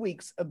 52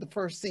 weeks of the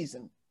first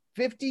season,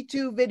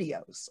 52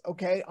 videos,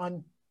 okay,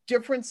 on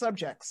different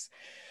subjects.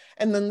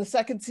 And then the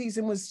second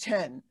season was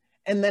 10.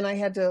 And then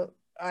I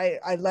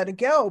let it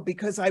go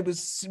because I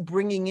was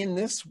bringing in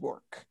this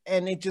work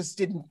and it just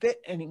didn't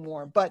fit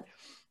anymore. But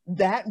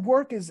that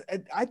work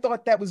I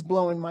thought that was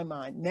blowing my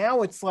mind.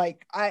 Now it's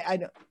like,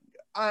 I'm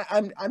at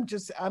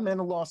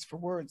a loss for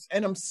words,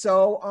 and I'm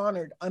so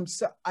honored. I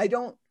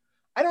don't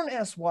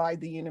ask why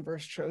the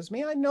universe chose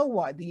me. I know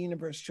why the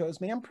universe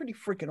chose me. I'm pretty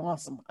freaking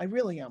awesome. I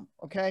really am.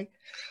 Okay.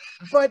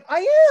 But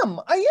I am.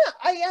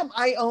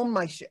 I own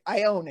my shit.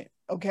 I own it.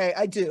 Okay.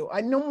 I do.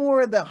 I no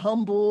more of the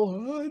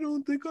humble. I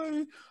don't think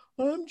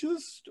I'm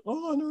just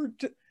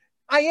honored.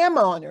 I am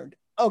honored.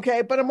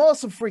 Okay. But I'm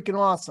also freaking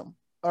awesome.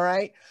 All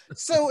right.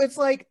 So it's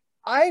like,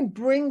 I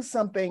bring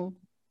something.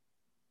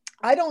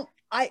 I'm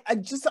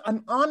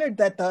honored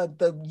that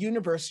the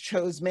universe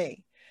chose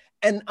me.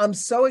 And I'm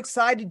so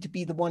excited to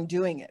be the one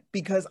doing it,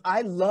 because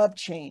I love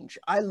change.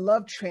 I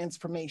love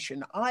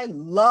transformation.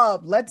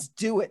 Let's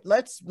do it.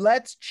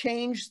 Let's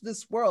change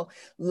this world.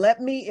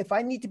 If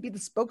I need to be the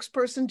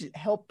spokesperson to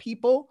help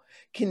people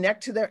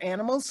connect to their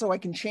animals so I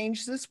can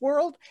change this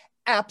world,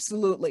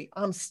 absolutely.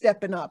 I'm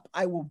stepping up.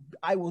 I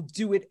will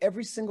do it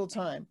every single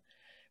time.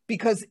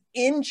 Because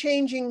in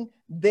changing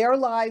their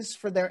lives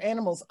for their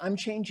animals, I'm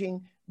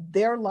changing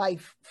their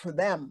life for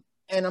them.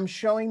 And I'm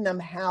showing them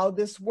how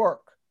this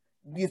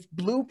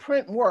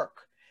blueprint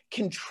work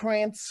can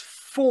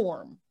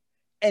transform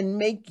and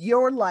make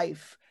your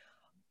life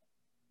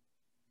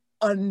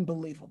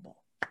unbelievable.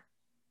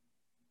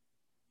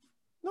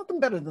 Nothing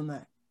better than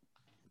that.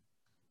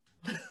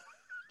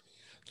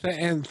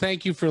 And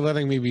thank you for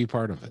letting me be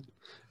part of it.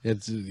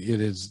 It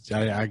is.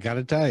 I got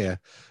to tell you,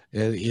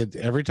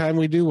 every time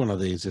we do one of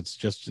these,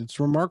 it's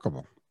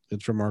remarkable.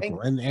 It's Thank,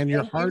 remarkable, and thank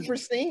you for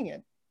seeing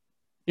it.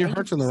 your Thank you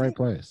heart's in for the right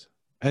seeing it. place,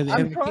 and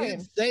I'm we can't trying.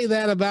 say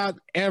that about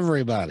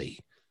everybody,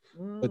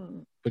 but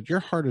Mm.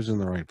 your heart is in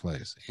the right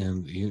place,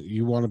 and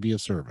you want to be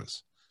of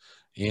service,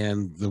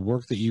 and the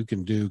work that you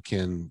can do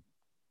can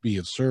be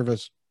of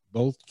service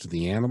both to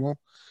the animal,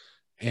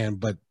 and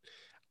but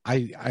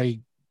I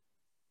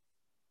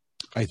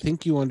I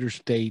think you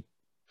understate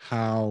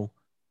how,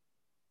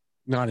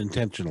 not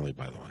intentionally,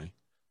 by the way,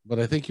 but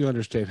I think you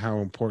understate how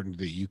important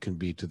that you can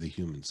be to the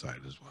human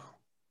side as well.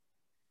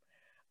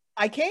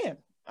 I can.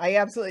 I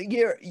absolutely.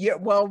 Yeah.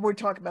 Well, we're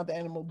talking about the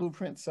animal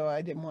blueprint, so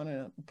I didn't want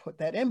to put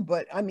that in.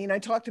 But I mean, I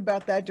talked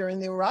about that during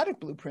the erotic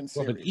blueprint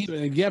Well, series.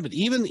 but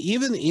even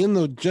in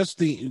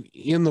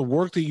the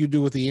work that you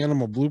do with the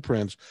animal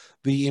blueprints,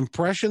 the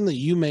impression that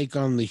you make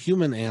on the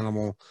human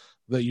animal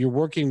that you're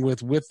working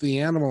with the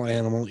animal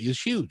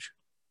is huge.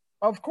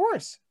 Of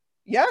course.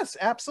 Yes,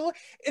 absolutely.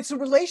 It's a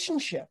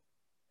relationship.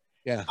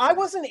 Yeah. I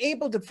wasn't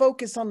able to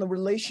focus on the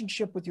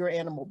relationship with your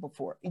animal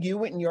before,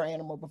 you and your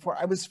animal before.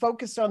 I was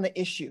focused on the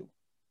issue,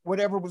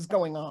 whatever was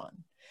going on.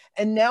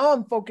 And now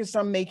I'm focused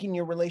on making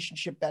your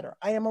relationship better.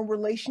 I am a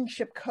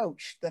relationship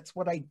coach. That's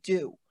what I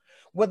do.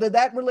 Whether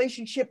that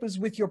relationship is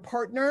with your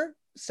partner,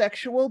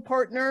 sexual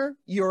partner,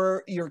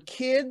 your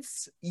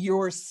kids,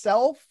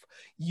 yourself,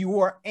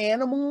 your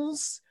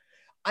animals,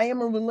 I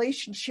am a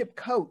relationship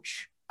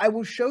coach. I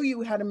will show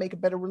you how to make a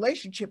better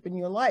relationship in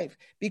your life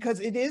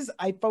because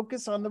I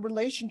focus on the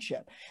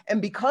relationship.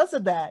 And because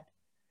of that,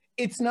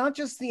 it's not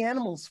just the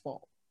animal's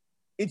fault.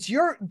 It's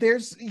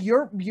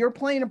you're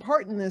playing a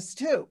part in this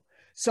too.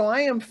 So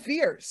I am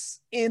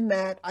fierce in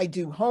that I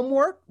do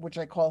homework, which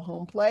I call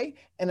home play,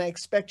 and I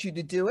expect you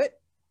to do it.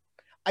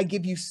 I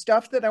give you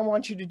stuff that I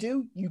want you to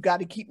do. You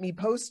got to keep me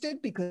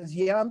posted because,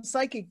 yeah, I'm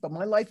psychic, but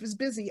my life is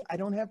busy. I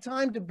don't have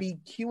time to be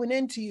queuing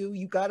into you.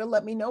 You got to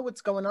let me know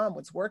what's going on,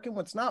 what's working,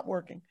 what's not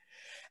working.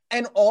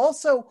 And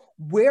also,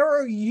 where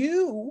are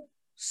you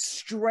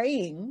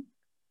straying,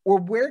 or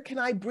where can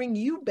I bring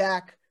you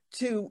back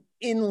to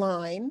in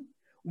line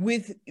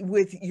with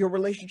your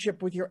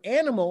relationship with your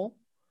animal,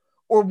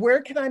 or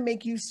where can I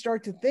make you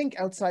start to think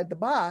outside the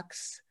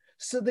box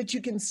so that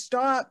you can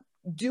stop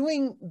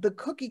doing the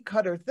cookie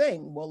cutter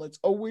thing? Well, it's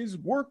always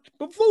worked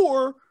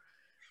before.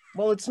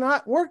 Well, it's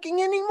not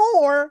working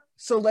anymore.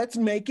 So let's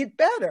make it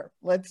better.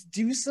 Let's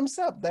do some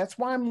stuff. That's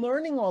why I'm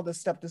learning all this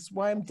stuff. This is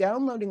why I'm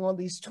downloading all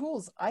these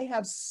tools. I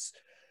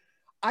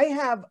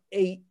have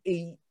a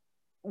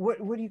what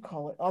do you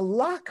call it? A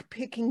lock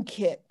picking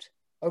kit,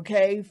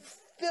 okay,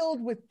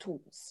 filled with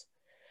tools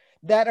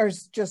that are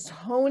just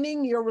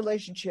honing your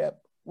relationship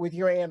with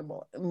your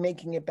animal,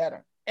 making it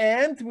better.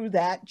 And through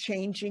that,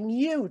 changing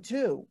you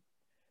too,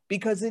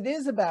 because it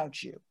is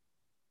about you,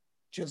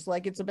 just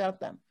like it's about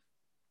them.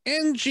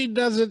 And she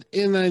does it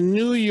in a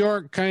New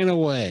York kind of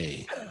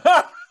way.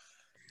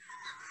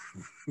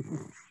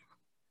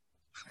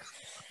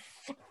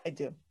 I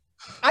do.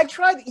 I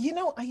tried,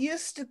 I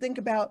used to think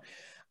about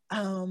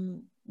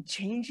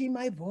changing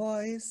my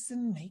voice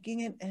and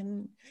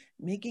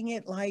making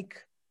it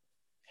like,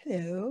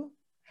 hello,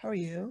 how are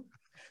you?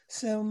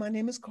 So my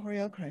name is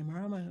Coryelle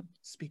Kramer. I'm a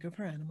speaker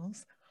for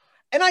animals.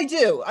 And I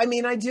do. I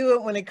mean, I do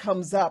it when it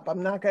comes up.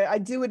 I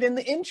do it in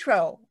the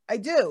intro. I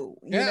do,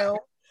 Yeah.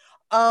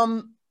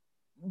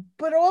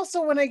 But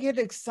also when I get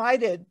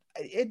excited,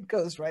 it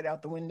goes right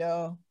out the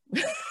window.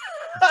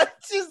 It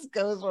just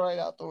goes right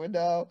out the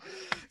window.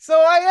 So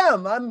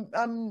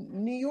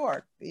I'm New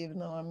York, even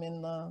though I'm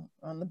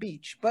on the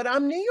beach, but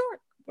I'm New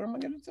York. What am I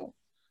going to do?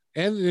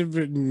 And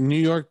New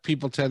York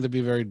people tend to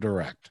be very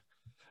direct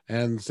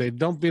and say,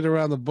 don't beat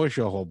around the bush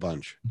a whole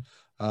bunch.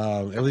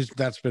 At least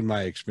that's been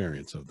my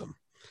experience of them.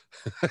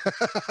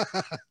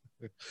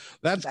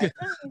 That's good.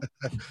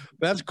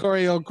 That's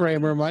Coryelle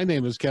Kramer. My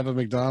name is Kevin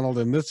McDonald,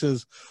 and this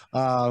is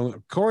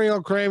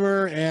Coryelle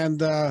Kramer and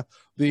the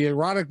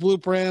erotic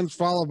blueprints,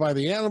 followed by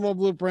the animal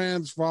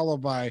blueprints,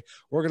 followed by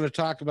we're going to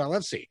talk about.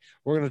 Let's see,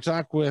 we're going to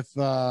talk with.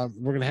 We're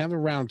going to have a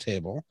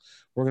roundtable.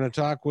 We're going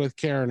to talk with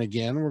Karen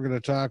again. We're going to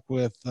talk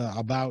with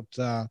about.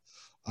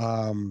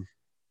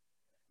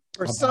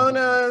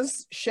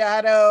 Personas,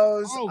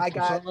 shadows. I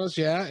got personas,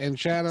 yeah, and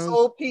shadows.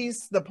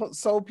 the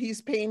soul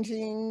piece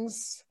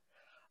paintings.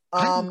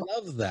 I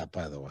love that,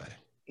 by the way.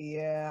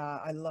 Yeah,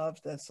 I love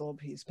the soul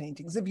piece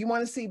paintings. If you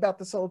want to see about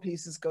the soul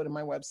pieces, go to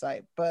my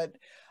website. But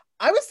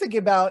I was thinking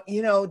about,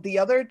 the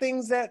other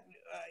things that,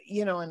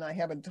 and I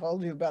haven't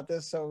told you about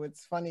this, so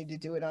it's funny to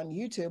do it on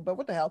YouTube, but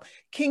what the hell?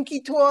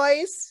 Kinky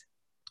toys.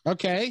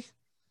 Okay.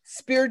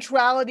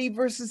 Spirituality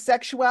versus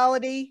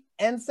sexuality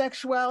and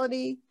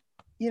sexuality.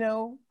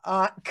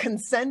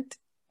 Consent.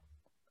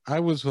 I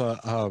was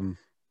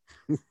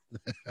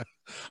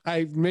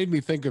I made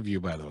me think of you,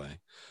 by the way.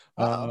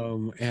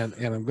 And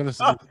I'm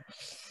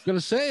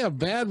gonna say a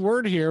bad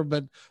word here,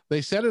 but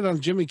they said it on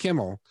Jimmy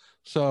Kimmel.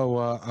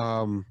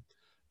 So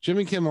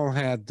Jimmy Kimmel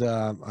had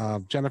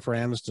Jennifer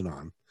Aniston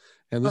on,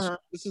 and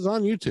this is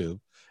on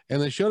YouTube,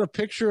 and they showed a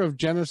picture of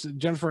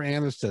Jennifer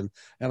Aniston,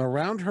 and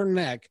around her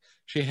neck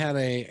she had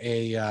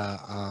a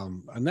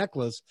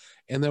necklace,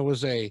 and there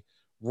was a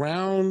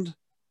round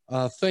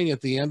thing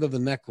at the end of the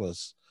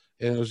necklace,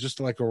 and it was just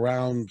like a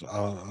round,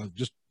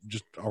 just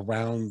a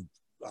round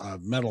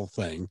metal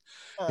thing.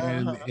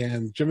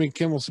 And Jimmy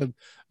Kimmel said,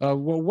 well,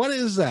 what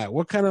is that?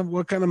 What kind of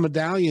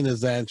medallion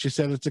is that? And she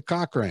said, it's a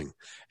cock ring.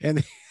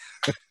 And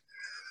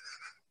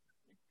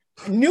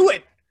I knew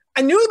it.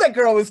 I knew that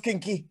girl was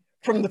kinky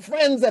from the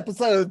Friends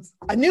episodes.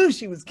 I knew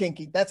she was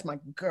kinky. That's my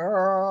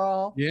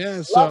girl.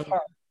 Yeah, love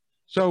her.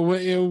 So we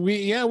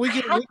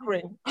can. Cock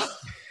ring.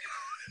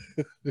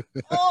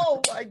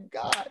 Oh my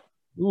God.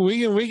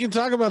 We can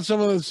talk about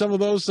some of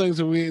those things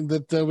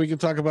that we can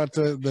talk about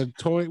the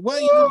toy.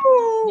 Well, you know,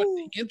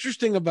 what's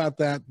interesting about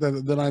that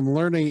I'm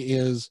learning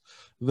is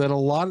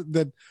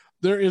that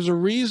there is a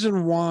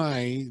reason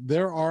why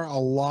there are a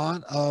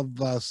lot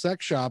of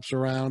sex shops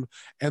around,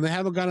 and they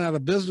haven't gone out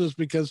of business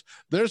because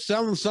they're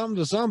selling something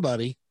to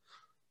somebody.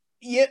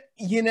 Yeah,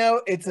 you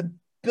know, it's a $1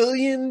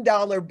 billion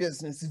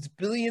business. It's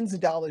billions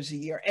of dollars a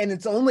year, and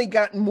it's only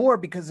gotten more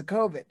because of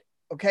COVID.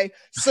 Okay,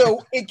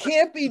 so it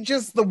can't be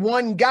just the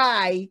one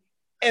guy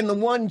and the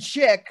one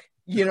chick,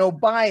 you know,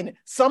 buying it.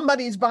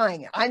 Somebody's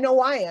buying it. I know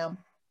I am.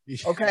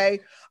 Okay,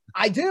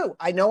 I do.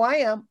 I know I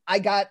am. I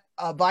got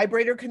a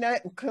vibrator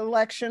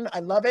collection.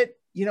 I love it.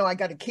 You know, I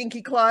got a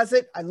kinky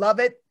closet. I love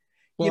it.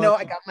 Well, you know,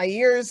 I got my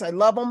ears. I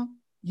love them.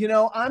 You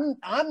know,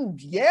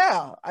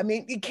 yeah. I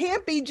mean, it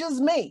can't be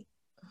just me.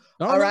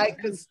 All right,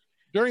 because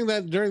during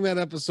that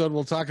episode,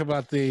 we'll talk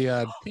about the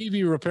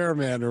TV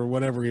repairman or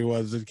whatever he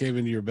was that came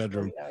into your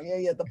bedroom.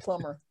 Yeah, the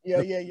plumber.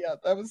 Yeah.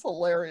 That was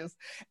hilarious.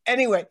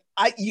 Anyway,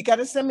 you got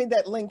to send me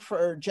that link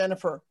for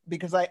Jennifer,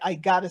 because I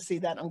got to see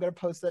that. I'm going to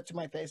post that to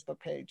my Facebook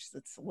page.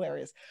 That's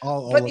hilarious.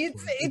 But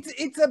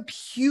it's a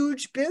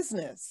huge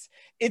business.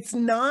 It's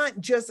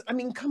not just, I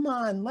mean, come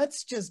on,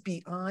 let's just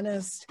be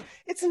honest.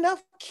 It's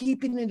enough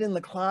keeping it in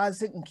the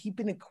closet and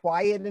keeping it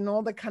quiet and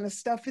all that kind of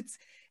stuff.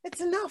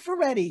 It's enough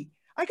already.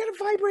 I got a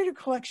vibrator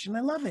collection.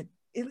 I love it.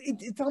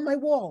 It's on my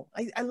wall.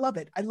 I love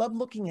it. I love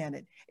looking at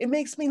it. It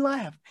makes me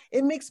laugh.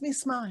 It makes me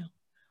smile.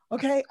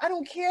 Okay? I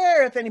don't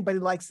care if anybody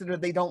likes it or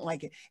they don't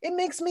like it. It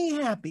makes me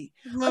happy.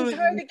 I'm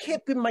tired of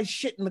keeping my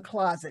shit in the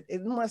closet,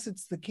 unless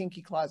it's the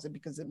kinky closet,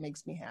 because it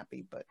makes me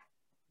happy. But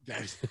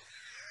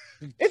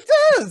it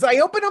does. I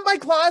open up my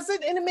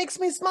closet and it makes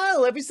me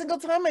smile every single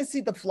time I see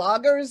the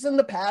floggers and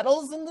the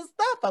paddles and the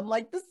stuff. I'm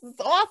like, this is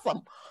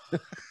awesome.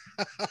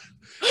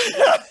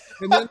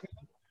 And then,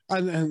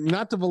 and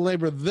not to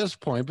belabor this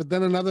point, but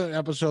then another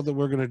episode that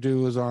we're going to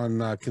do is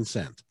on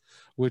consent,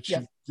 which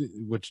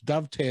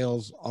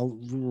dovetails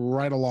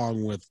right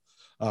along with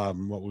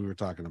what we were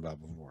talking about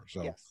before.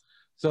 So,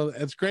 so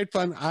it's great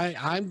fun.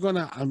 I'm going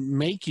to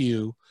make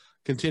you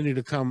continue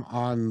to come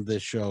on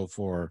this show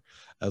for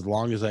as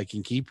long as I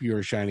can keep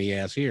your shiny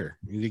ass here.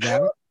 You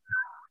got it?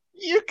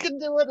 You can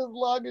do it as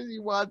long as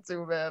you want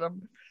to,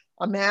 man.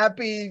 I'm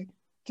happy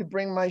to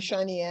bring my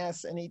shiny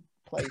ass any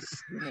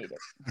place you need it.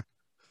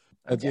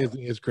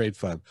 It's great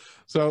fun.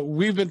 So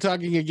we've been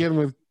talking again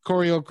with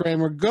Coryelle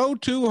Kramer. Go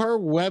to her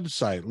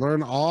website,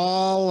 learn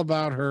all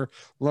about her,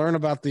 learn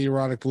about the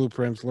erotic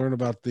blueprints, learn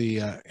about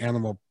the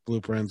animal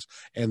blueprints,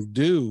 and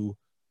do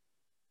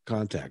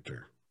contact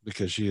her,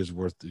 because she is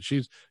worth it.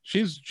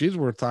 She's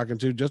worth talking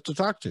to, just to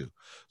talk to.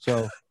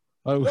 So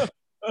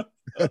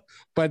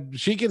but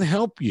she can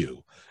help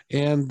you,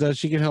 and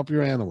she can help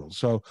your animals.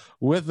 So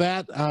with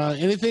that,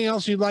 anything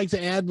else you'd like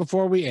to add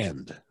before we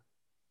end?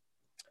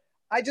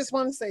 I just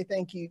want to say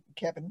thank you,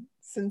 Kevin.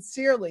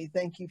 Sincerely,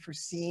 thank you for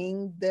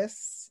seeing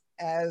this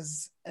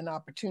as an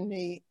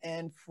opportunity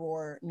and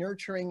for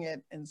nurturing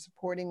it and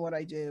supporting what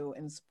I do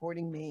and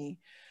supporting me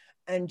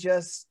and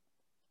just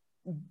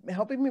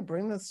helping me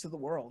bring this to the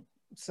world.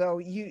 So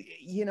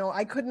you know,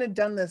 I couldn't have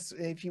done this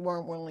if you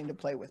weren't willing to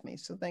play with me.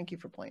 So thank you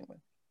for playing with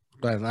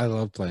me. I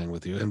love playing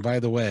with you. And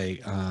by the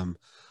way,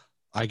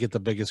 I get the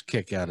biggest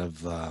kick out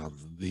of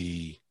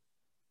the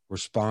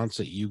response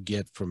that you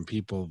get from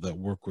people that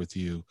work with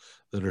you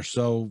that are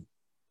so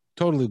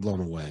totally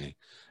blown away,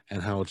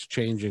 and how it's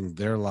changing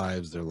their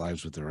lives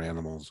with their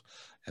animals,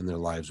 and their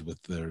lives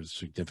with their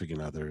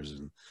significant others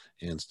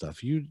and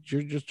stuff. You're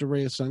just a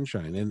ray of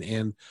sunshine,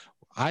 and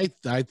I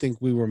think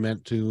we were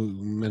meant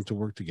to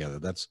work together.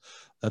 That's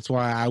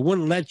why I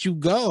wouldn't let you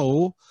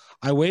go.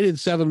 I waited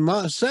 7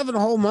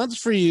 whole months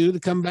for you to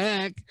come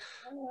back.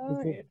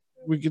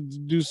 We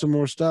could do some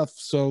more stuff.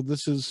 So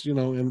this is, you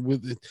know,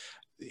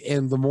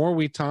 and the more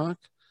we talk,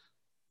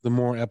 the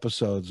more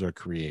episodes are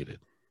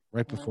created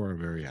right before our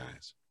very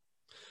eyes.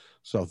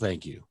 So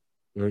thank you.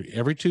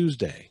 Every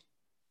Tuesday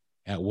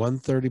at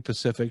 1:30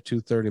 Pacific,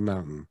 2:30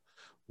 Mountain,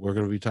 we're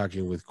going to be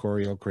talking with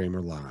Coryelle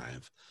Kramer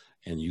live,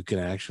 and you can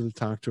actually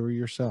talk to her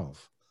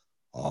yourself.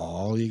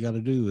 All you got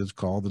to do is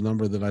call the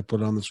number that I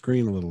put on the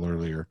screen a little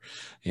earlier,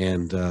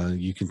 and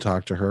you can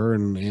talk to her,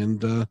 and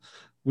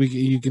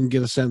you can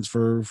get a sense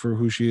for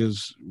who she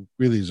is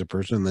really as a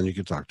person, and then you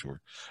can talk to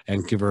her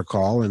and give her a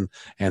call and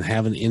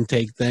have an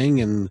intake thing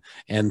and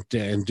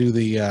do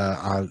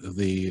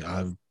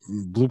the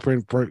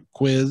blueprint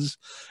quiz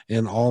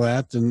and all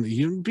that, and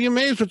you'd be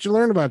amazed what you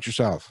learn about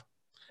yourself.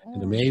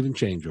 And it may even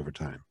change over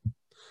time.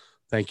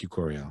 Thank you,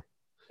 Coryelle.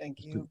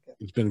 Thank you.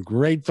 It's been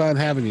great fun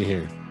having you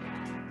here.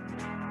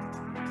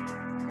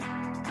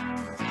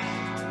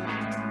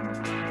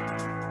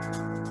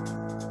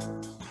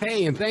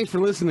 Hey, and thanks for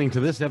listening to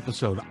this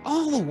episode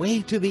all the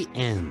way to the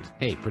end.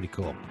 Hey, pretty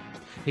cool.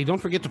 Hey, don't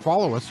forget to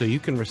follow us so you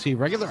can receive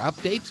regular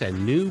updates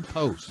and new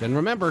posts. And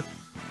remember,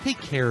 take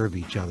care of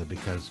each other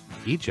because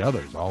each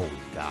other's all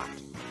we've got.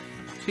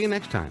 See you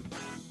next time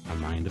on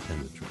My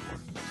Independence Report.